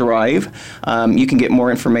 Northrop Drive. You can get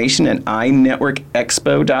more information at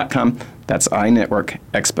inetworkexpo.com. That's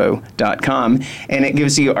inetworkexpo.com. And it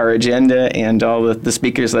gives you our agenda and all the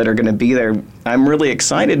speakers that are going to be there. I'm really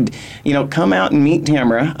excited. Come out and meet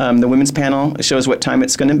Tamara. The women's panel shows what time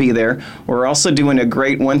it's going to be there. We're also doing a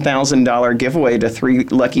great $1,000 giveaway to 3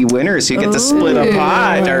 lucky winners who get to split a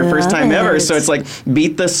pot, our first time ever. So it's like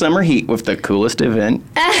beat the summer heat with the coolest event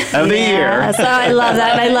of the year. So I love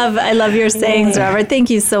that. And I love your sayings, Robert. Thank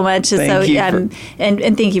you so much. And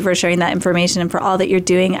thank you for sharing that information and for all that you're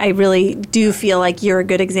doing. I really do feel like you're a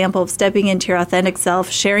good example of stepping into your authentic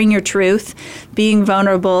self, sharing your truth, being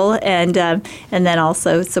vulnerable, and then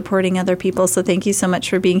also supporting other people. So thank you so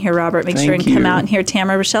much for being here, Robert. Make sure and come out and hear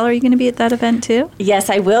Tamara. Rochelle, are you going to be at that event too?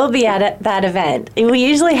 Yes, I will be at that event. We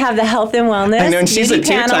usually have the health and wellness. I know, and she's a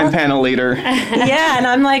 2-time panel leader. Yeah, and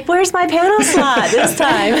I'm like, where's my panel slot this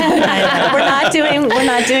time? We're not doing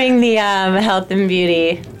the health and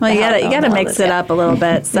beauty. Well, you gotta mix it up a little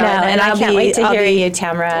bit. So, and I can't wait to hear you,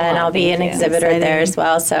 Tamara, and I'll be an exhibitor there as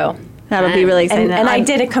well. So that'll be really exciting. And I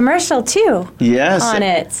did a commercial too. Yes, on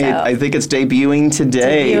it. So. I think it's debuting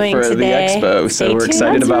today for the expo. So we're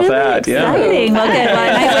excited about that. Exciting. Well, good.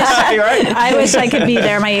 Well, I wish I could be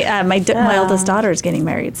there. My oldest daughter is getting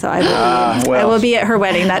married, so I will be at her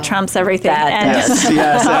wedding. That trumps everything. Yes,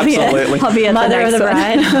 absolutely. I'll be at mother of the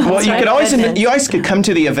bride. Well, you guys could come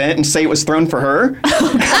to the event and say it was thrown for her.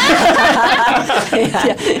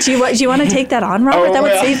 Do you want to take that on, Robert? That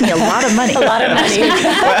would save me a lot of money.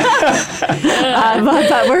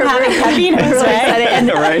 But we're really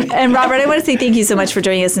excited. And Robert, I want to say thank you so much for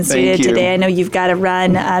joining us in studio today. I know you've got to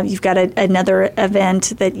run. You've got another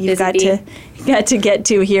event that you've got to get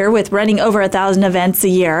to here with running over 1,000 events a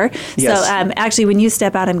year. Yes. So actually, when you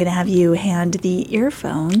step out, I'm going to have you hand the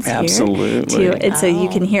earphones Absolutely. here so you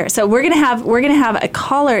can hear. So we're going to have a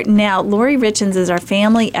caller now. Lori Richens is our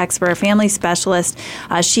family expert, family specialist.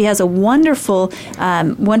 She has a wonderful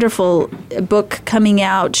book coming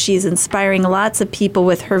out. She's inspiring lots of people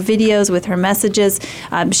with her videos, with her messages.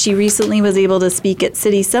 She recently was able to speak at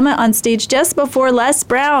City Summit on stage just before Les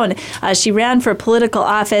Brown. She ran for political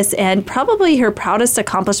office, and probably her proudest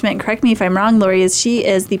accomplishment, correct me if I'm wrong, Lori, is she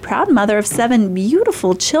is the proud mother of 7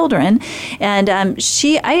 beautiful children. And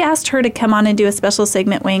I asked her to come on and do a special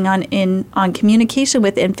segment weighing on communication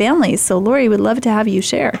within families. So Lori, would love to have you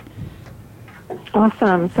share.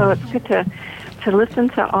 Awesome. So it's good to to listen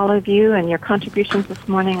to all of you and your contributions this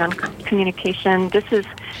morning on communication. This is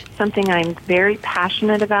something I'm very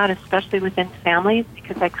passionate about, especially within families,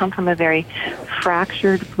 because I come from a very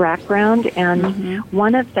fractured background. And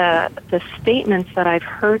one of the statements that I've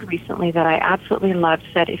heard recently that I absolutely love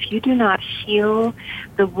said, if you do not heal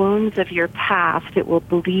the wounds of your past, it will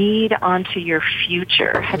bleed onto your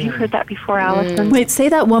future. Have you heard that before, Allison? Wait, say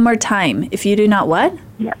that one more time. If you do not what?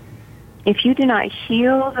 Yeah. If you do not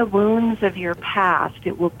heal the wounds of your past,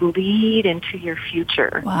 it will bleed into your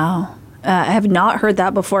future. Wow. I have not heard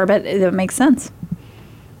that before, but it makes sense.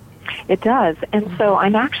 It does. And so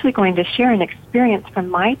I'm actually going to share an experience from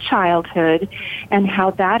my childhood and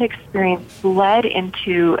how that experience led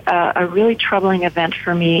into a really troubling event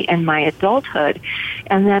for me in my adulthood.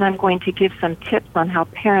 And then I'm going to give some tips on how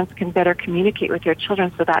parents can better communicate with their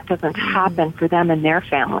children so that doesn't happen for them and their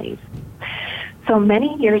families. So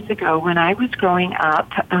many years ago, when I was growing up,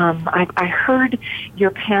 I heard your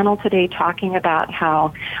panel today talking about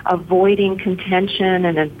how avoiding contention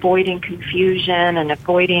and avoiding confusion and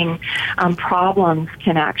avoiding problems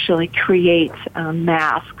can actually create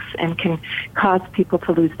masks and can cause people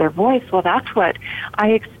to lose their voice. Well, that's what I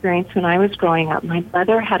experienced when I was growing up. My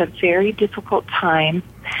mother had a very difficult time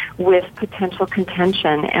with potential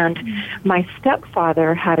contention, and my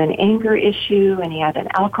stepfather had an anger issue and he had an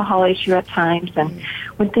alcohol issue at times, and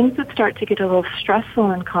when things would start to get a little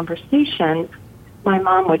stressful in conversation, my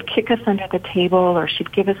mom would kick us under the table, or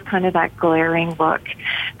she'd give us kind of that glaring look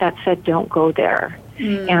that said, don't go there.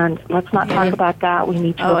 And let's not talk about that. We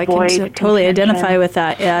need to avoid I can totally identify with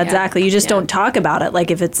that. Yeah, exactly. You just don't talk about it.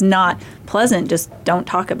 Like if it's not pleasant, just don't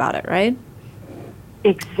talk about it, right?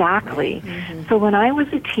 Exactly. So when I was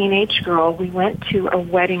a teenage girl, we went to a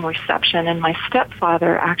wedding reception, and my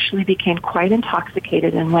stepfather actually became quite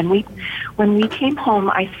intoxicated. And when we came home,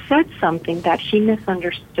 I said something that he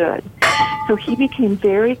misunderstood. So he became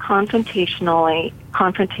very confrontational,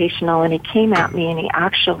 and he came at me, and he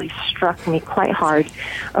actually struck me quite hard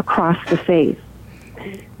across the face.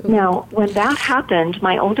 Now, when that happened,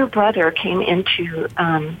 my older brother came into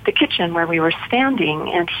the kitchen where we were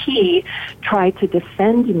standing, and he tried to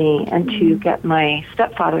defend me and to get my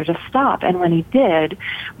stepfather to stop. And when he did,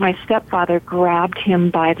 my stepfather grabbed him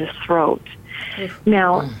by the throat.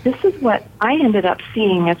 Now, this is what I ended up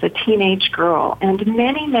seeing as a teenage girl. And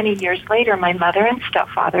many, many years later, my mother and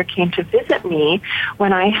stepfather came to visit me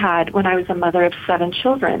when I was a mother of 7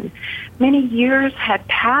 children. Many years had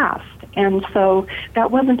passed. And so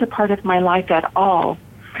that wasn't a part of my life at all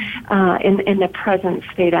in the present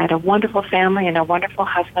state. I had a wonderful family and a wonderful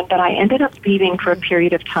husband, but I ended up leaving for a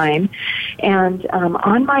period of time. And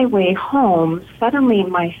on my way home, suddenly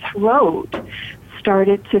my throat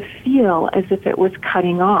started to feel as if it was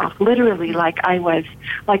cutting off, literally like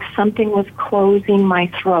something was closing my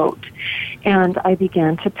throat. And I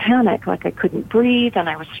began to panic, like I couldn't breathe, and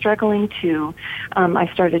I was struggling to, I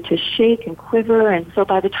started to shake and quiver. And so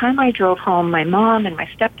by the time I drove home, my mom and my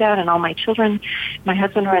stepdad and all my children, my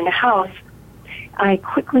husband were in the house. I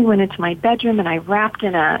quickly went into my bedroom and I wrapped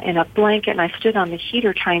in a blanket, and I stood on the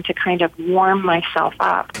heater trying to kind of warm myself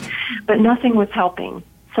up. But nothing was helping.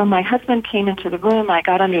 So my husband came into the room. I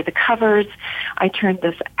got under the covers. I turned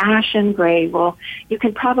this ashen gray. Well, you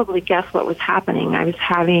can probably guess what was happening. I was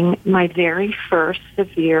having my very first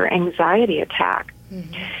severe anxiety attack.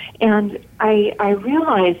 And I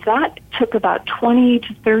realized that took about 20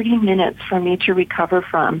 to 30 minutes for me to recover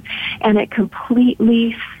from, and it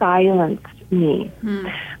completely silenced me.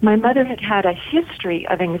 My mother had had a history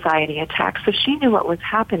of anxiety attacks, so she knew what was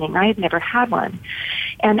happening. I had never had one.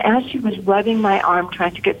 And as she was rubbing my arm,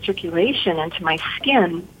 trying to get circulation into my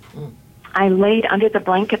skin, I laid under the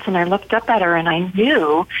blankets and I looked up at her, and I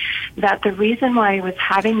knew that the reason why I was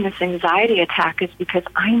having this anxiety attack is because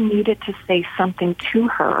I needed to say something to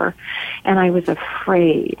her, and I was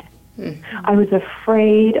afraid. I was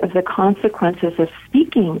afraid of the consequences of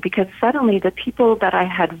speaking, because suddenly the people that I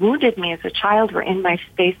had wounded me as a child were in my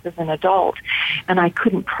space as an adult, and I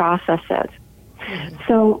couldn't process it.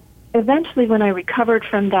 So eventually when I recovered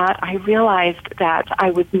from that, I realized that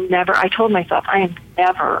I told myself, I am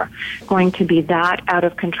never going to be that out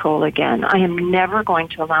of control again. I am never going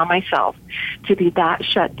to allow myself to be that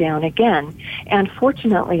shut down again. And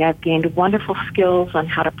fortunately, I've gained wonderful skills on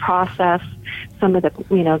how to process some of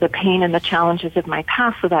the pain and the challenges of my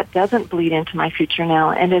past, so that doesn't bleed into my future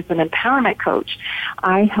now. And as an empowerment coach,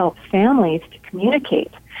 I help families to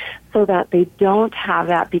communicate so that they don't have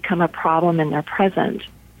that become a problem in their present.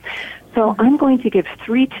 So I'm going to give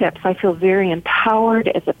 3 tips. I feel very empowered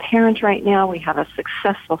as a parent right now. We have a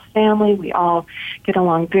successful family. We all get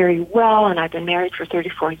along very well, and I've been married for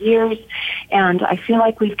 34 years. And I feel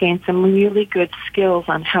like we've gained some really good skills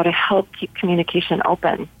on how to help keep communication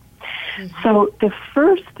open. Mm-hmm. So the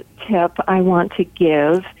first tip I want to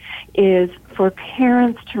give is for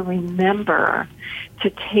parents to remember to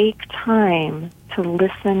take time to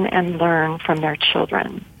listen and learn from their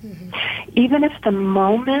children. Mm-hmm. Even if the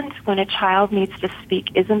moment when a child needs to speak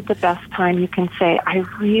isn't the best time, you can say, I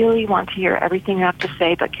really want to hear everything you have to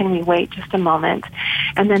say, but can we wait just a moment?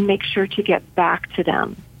 And then make sure to get back to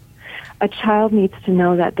them. A child needs to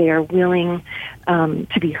know that they are willing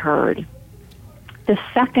to be heard. The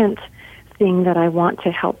second thing that I want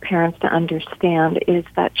to help parents to understand is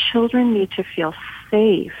that children need to feel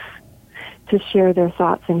safe to share their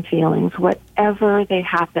thoughts and feelings, whatever they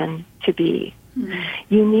happen to be.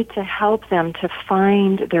 Mm-hmm. You need to help them to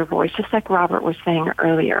find their voice, just like Robert was saying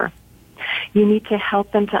earlier. You need to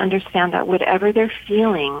help them to understand that whatever they're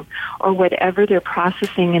feeling or whatever they're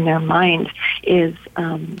processing in their mind is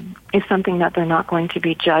something that they're not going to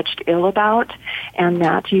be judged ill about, and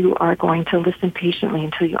that you are going to listen patiently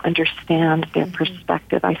until you understand their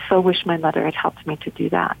perspective. I so wish my mother had helped me to do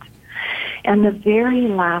that. And the very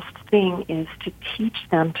last thing is to teach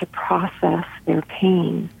them to process their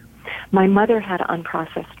pain. My mother had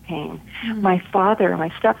unprocessed pain. Mm-hmm. My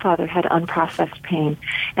stepfather had unprocessed pain.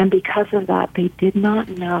 And because of that, they did not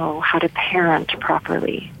know how to parent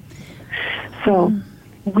properly. So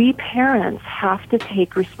we parents have to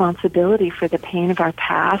take responsibility for the pain of our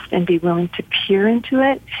past and be willing to peer into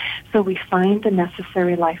it, so we find the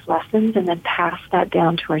necessary life lessons and then pass that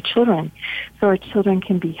down to our children so our children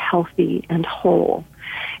can be healthy and whole.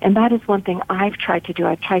 And that is one thing I've tried to do.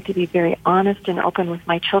 I've tried to be very honest and open with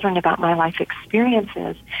my children about my life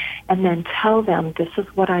experiences and then tell them, this is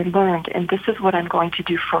what I learned and this is what I'm going to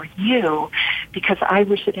do for you because I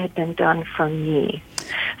wish it had been done for me.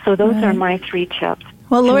 So those are my 3 tips.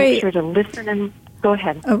 Well, Lori, make sure to listen and go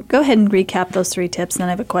ahead. Oh, go ahead and recap those 3 tips, and then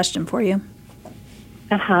I have a question for you.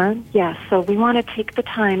 Yes. So we want to take the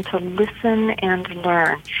time to listen and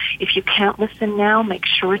learn. If you can't listen now, make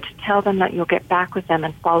sure to tell them that you'll get back with them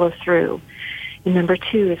and follow through. And number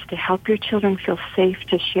 2 is to help your children feel safe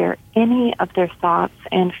to share any of their thoughts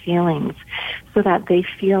and feelings so that they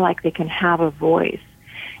feel like they can have a voice.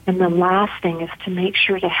 And the last thing is to make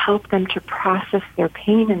sure to help them to process their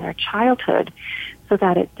pain in their childhood so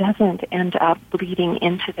that it doesn't end up bleeding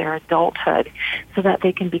into their adulthood, so that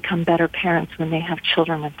they can become better parents when they have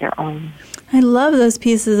children of their own. I love those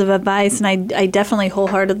pieces of advice, and I definitely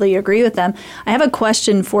wholeheartedly agree with them. I have a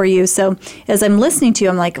question for you. So as I'm listening to you,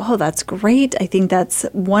 I'm like, oh, that's great. I think that's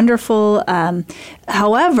wonderful.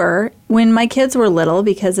 However, when my kids were little,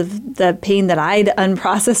 because of the pain that I'd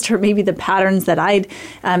unprocessed or maybe the patterns that I'd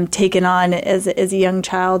taken on as a young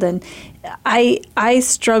child, and I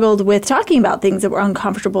struggled with talking about things that were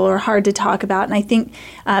uncomfortable or hard to talk about. And I think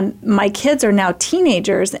my kids are now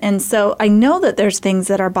teenagers, and so I know that there's things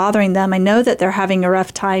that are bothering them. I know that they're having a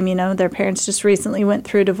rough time. You know, their parents just recently went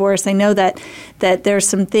through divorce. I know that there's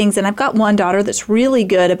some things, and I've got one daughter that's really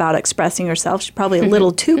good about expressing herself. She's probably a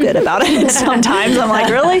little too good about it sometimes. I'm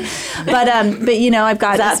like, really? But you know, I've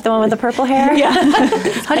got... Is that the one with the purple hair? Yeah.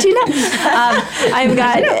 How'd you know? I've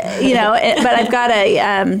got, you know, but I've got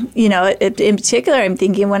a, you know, in particular, I'm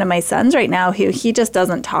thinking one of my sons right now who he just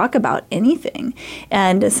doesn't talk about anything.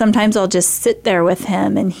 And sometimes I'll just sit there with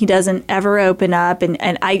him and he doesn't ever open up.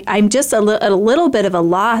 And I'm just a little bit of a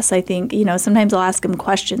loss, I think. You know, sometimes I'll ask him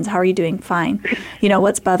questions. How are you doing? Fine. You know,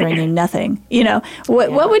 what's bothering you? Nothing. You know,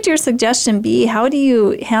 what would your suggestion be? How do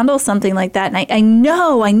you handle something like that? And I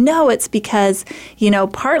know it's because, you know,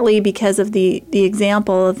 partly because of the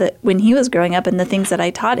example of that when he was growing up and the things that I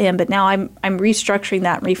taught him, but now I'm restructuring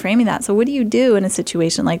that and reframing that. So what do you do in a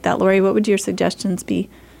situation like that? Lori, what would your suggestions be?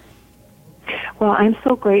 Well, I'm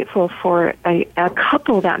so grateful for a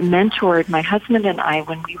couple that mentored my husband and I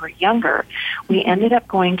when we were younger. We ended up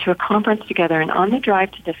going to a conference together, and on the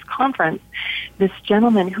drive to this conference, this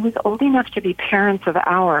gentleman who was old enough to be parents of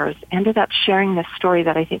ours ended up sharing this story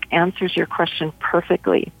that I think answers your question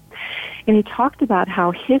perfectly. And he talked about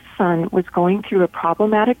how his son was going through a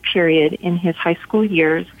problematic period in his high school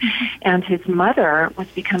years, and his mother was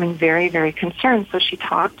becoming very, very concerned. So she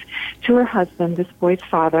talked to her husband, this boy's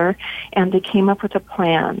father, and they came up with a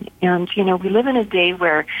plan. And, you know, we live in a day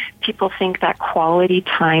where people think that quality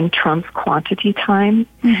time trumps quantity time.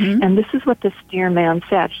 Mm-hmm. And this is what this dear man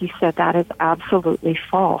said. He said that is absolutely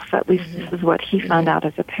false. At least this is what he found out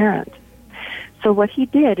as a parent. So what he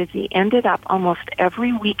did is he ended up almost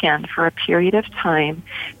every weekend for a period of time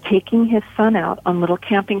taking his son out on little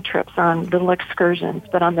camping trips, on little excursions.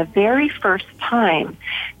 But on the very first time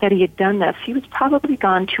that he had done this, he was probably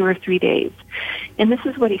gone 2 or 3 days. And this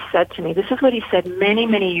is what he said to me. This is what he said many,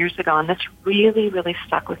 many years ago, and this really, really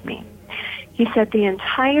stuck with me. He said the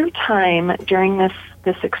entire time during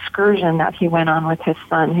this excursion that he went on with his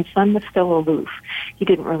son was still aloof. He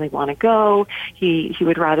didn't really want to go. He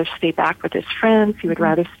would rather stay back with his friends. He would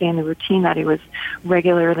rather stay in the routine that he was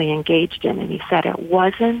regularly engaged in. And he said it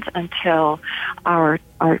wasn't until our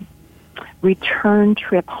return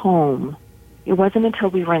trip home, it wasn't until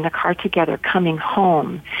we were in the car together coming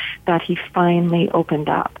home that he finally opened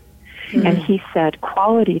up. Mm-hmm. And he said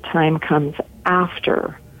quality time comes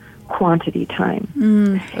after quantity time.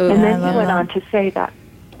 And then he went on to say that.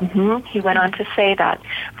 He went on to say that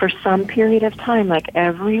for some period of time, like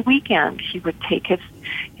every weekend, he would take his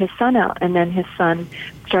son out, and then his son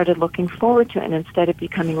started looking forward to it. And instead of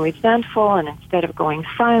becoming resentful and instead of going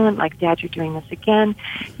silent, like, Dad, you're doing this again,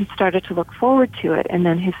 he started to look forward to it. And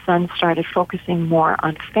then his son started focusing more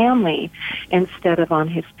on family instead of on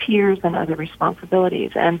his peers and other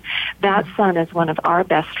responsibilities. And that son is one of our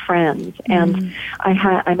best friends. And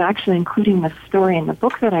I'm actually including this story in the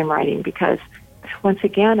book that I'm writing because, once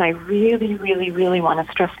again, I really, really, really want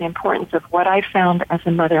to stress the importance of what I found as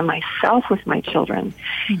a mother myself with my children,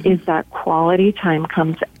 is that quality time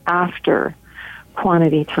comes after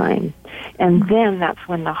quantity time. And then that's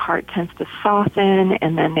when the heart tends to soften,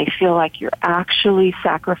 and then they feel like you're actually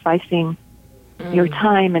sacrificing your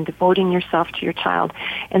time and devoting yourself to your child,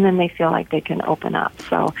 and then they feel like they can open up.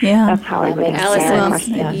 So that's how I would Allison,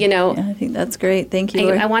 I think that's great. Thank you.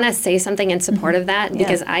 I want to say something in support of that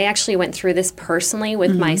because I actually went through this personally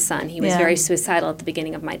with my son. He was very suicidal at the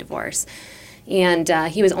beginning of my divorce. And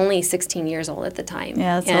he was only 16 years old at the time.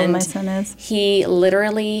 Yeah, that's how old my son is. He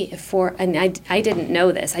literally, and I didn't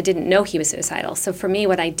know this. I didn't know he was suicidal. So for me,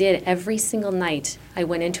 what I did every single night, I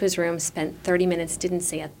went into his room, spent 30 minutes, didn't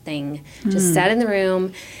say a thing, just sat in the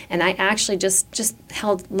room, and I actually just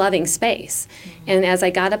held loving space. And as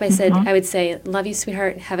I got up, I would say, love you,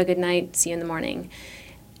 sweetheart, have a good night, see you in the morning.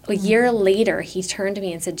 A year later, he turned to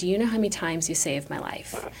me and said, do you know how many times you saved my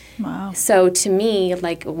life? Wow. So to me,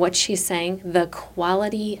 like what she's saying, the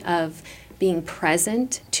quality of being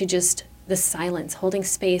present to just the silence, holding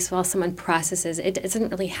space while someone processes, it doesn't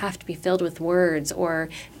really have to be filled with words or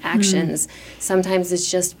actions. Sometimes it's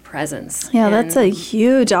just presence. Yeah, that's a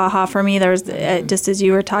huge aha for me. There's just as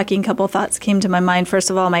you were talking, a couple of thoughts came to my mind. First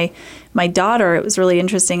of all, my daughter, it was really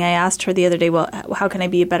interesting. I asked her the other day, well, how can I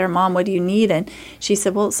be a better mom? What do you need? And she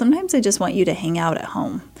said, well, sometimes I just want you to hang out at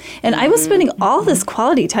home. And I was spending all this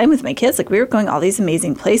quality time with my kids. Like, we were going all these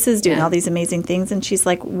amazing places, doing all these amazing things. And she's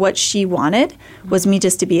like, what she wanted was me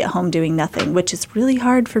just to be at home doing nothing, which is really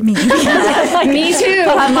hard for me. Me too.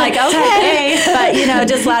 I'm like, okay. But,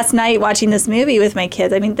 just last night watching this movie with my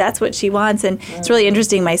kids, I mean, that's what she wants. And it's really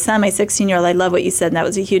interesting. My son, my 16-year-old, I love what you said. And that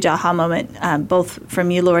was a huge aha moment, both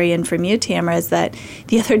from you, Lori, and from you, Tamara, is that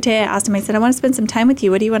the other day I asked him, I said, I want to spend some time with you.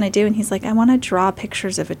 What do you want to do? And he's like, I want to draw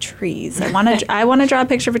pictures of trees. I want to draw a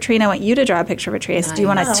picture of a tree, and I want you to draw a picture of a tree. I said, do you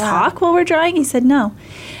want to talk while we're drawing? He said, no.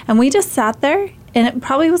 And we just sat there. And it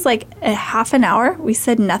probably was like a half an hour. We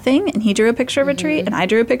said nothing, and he drew a picture of a tree, and I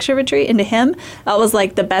drew a picture of a tree. And to him, that was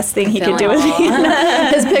like the best thing he could do with me.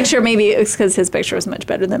 His picture, maybe it's because his picture was much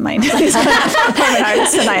better than mine. He's an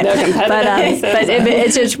artist tonight. But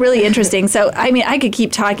it's just really interesting. So, I mean, I could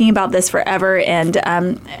keep talking about this forever. And,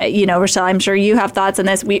 Rochelle, I'm sure you have thoughts on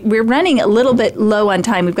this. We're running a little bit low on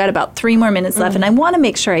time. We've got about 3 more minutes left. And I want to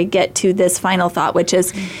make sure I get to this final thought, which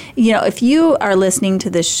is, if you are listening to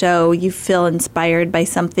this show, you feel inspired by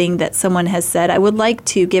something that someone has said, I would like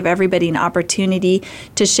to give everybody an opportunity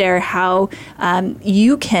to share how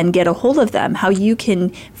you can get a hold of them, how you can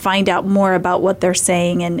find out more about what they're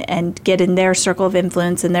saying and get in their circle of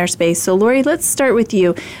influence in their space. So, Lori, let's start with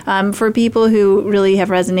you. For people who really have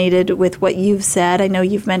resonated with what you've said, I know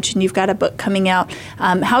you've mentioned you've got a book coming out.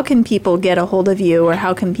 How can people get a hold of you, or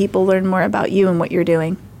how can people learn more about you and what you're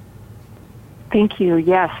doing? Thank you.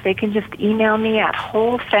 Yes, they can just email me at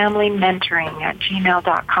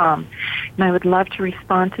wholefamilymentoring@gmail.com. And I would love to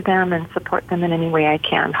respond to them and support them in any way I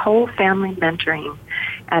can.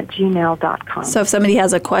 wholefamilymentoring@gmail.com. So if somebody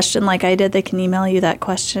has a question like I did, they can email you that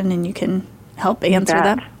question and you can help answer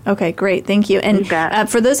that? Okay, great. Thank you. And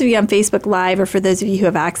for those of you on Facebook Live, or for those of you who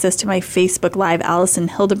have access to my Facebook Live, Allison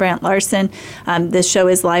Hildebrandt Larson, this show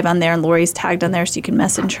is live on there, and Lori's tagged on there, so you can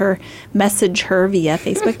message her via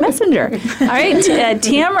Facebook Messenger. All right,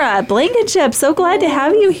 Tamara Blankenship, so glad to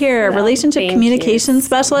have you here, relationship communication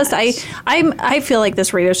specialist. I feel like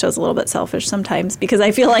this radio show is a little bit selfish sometimes, because I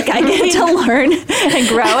feel like I get to learn and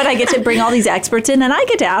grow, and I get to bring all these experts in, and I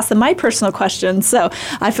get to ask them my personal questions. So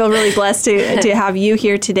I feel really blessed to have you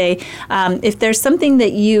here today. If there's something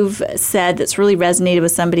that you've said that's really resonated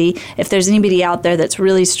with somebody, if there's anybody out there that's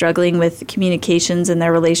really struggling with communications in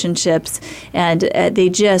their relationships, and they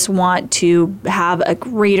just want to have a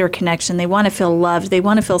greater connection, they want to feel loved, they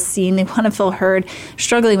want to feel seen, they want to feel heard,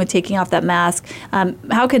 struggling with taking off that mask,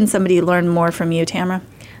 how can somebody learn more from you, Tamara?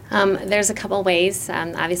 There's a couple ways.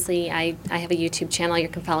 Obviously, I have a YouTube channel. You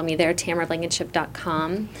can follow me there,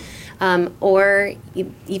 tamarablankenship.com. Or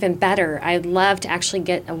even better, I'd love to actually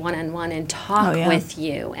get a one-on-one and talk with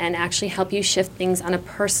you and actually help you shift things on a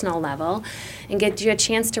personal level and get you a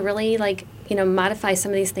chance to really modify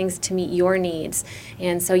some of these things to meet your needs.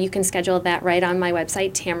 And so you can schedule that right on my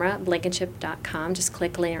website, tamarablankenship.com. Just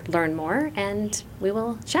click Learn More, and we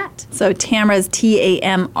will chat. So Tamara's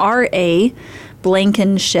Tamra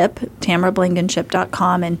Blankenship,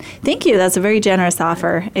 tamarablankenship.com. And thank you. That's a very generous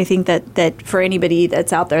offer. I think that for anybody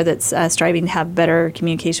that's out there that's striving to have better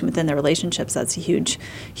communication within their relationships, that's a huge,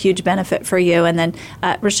 huge benefit for you. And then,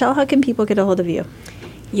 Rochelle, how can people get a hold of you?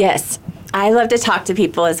 Yes. I love to talk to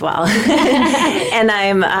people as well. And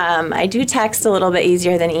I do text a little bit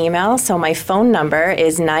easier than email. So my phone number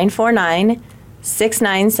is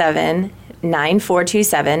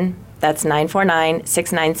 949-697-9427. That's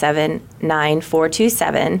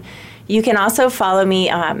 949-697-9427. You can also follow me,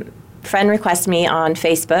 friend request me on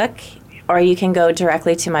Facebook, or you can go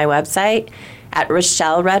directly to my website at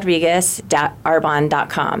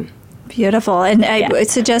RochelleRodriguez.arbonne.com. Beautiful. And I would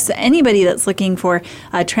suggest anybody that's looking for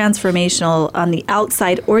transformational on the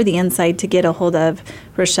outside or the inside to get a hold of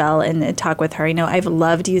Rochelle and talk with her. I've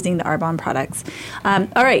loved using the Arbonne products. All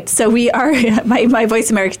right. So we are, my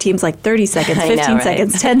Voice America team's like 30 seconds, 15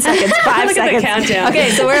 seconds, 10 seconds, 5 Look seconds. At the countdown. Okay,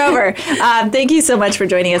 so we're over. Thank you so much for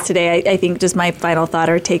joining us today. I think just my final thought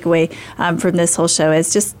or takeaway from this whole show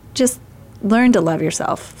is just learn to love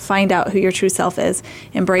yourself. Find out who your true self is.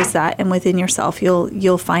 Embrace that, and within yourself,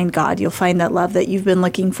 you'll find God. You'll find that love that you've been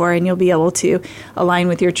looking for, and you'll be able to align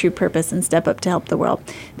with your true purpose and step up to help the world.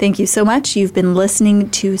 Thank you so much. You've been listening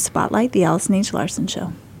to Spotlight, the Allison H. Larson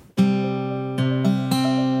Show.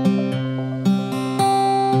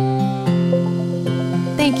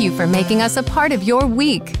 Thank you for making us a part of your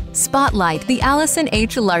week. Spotlight, the Allison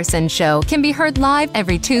H. Larson Show, can be heard live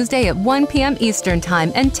every Tuesday at 1 p.m. Eastern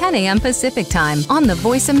Time and 10 a.m. Pacific Time on the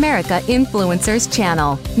Voice America Influencers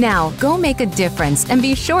channel. Now, go make a difference and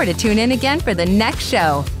be sure to tune in again for the next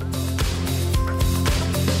show.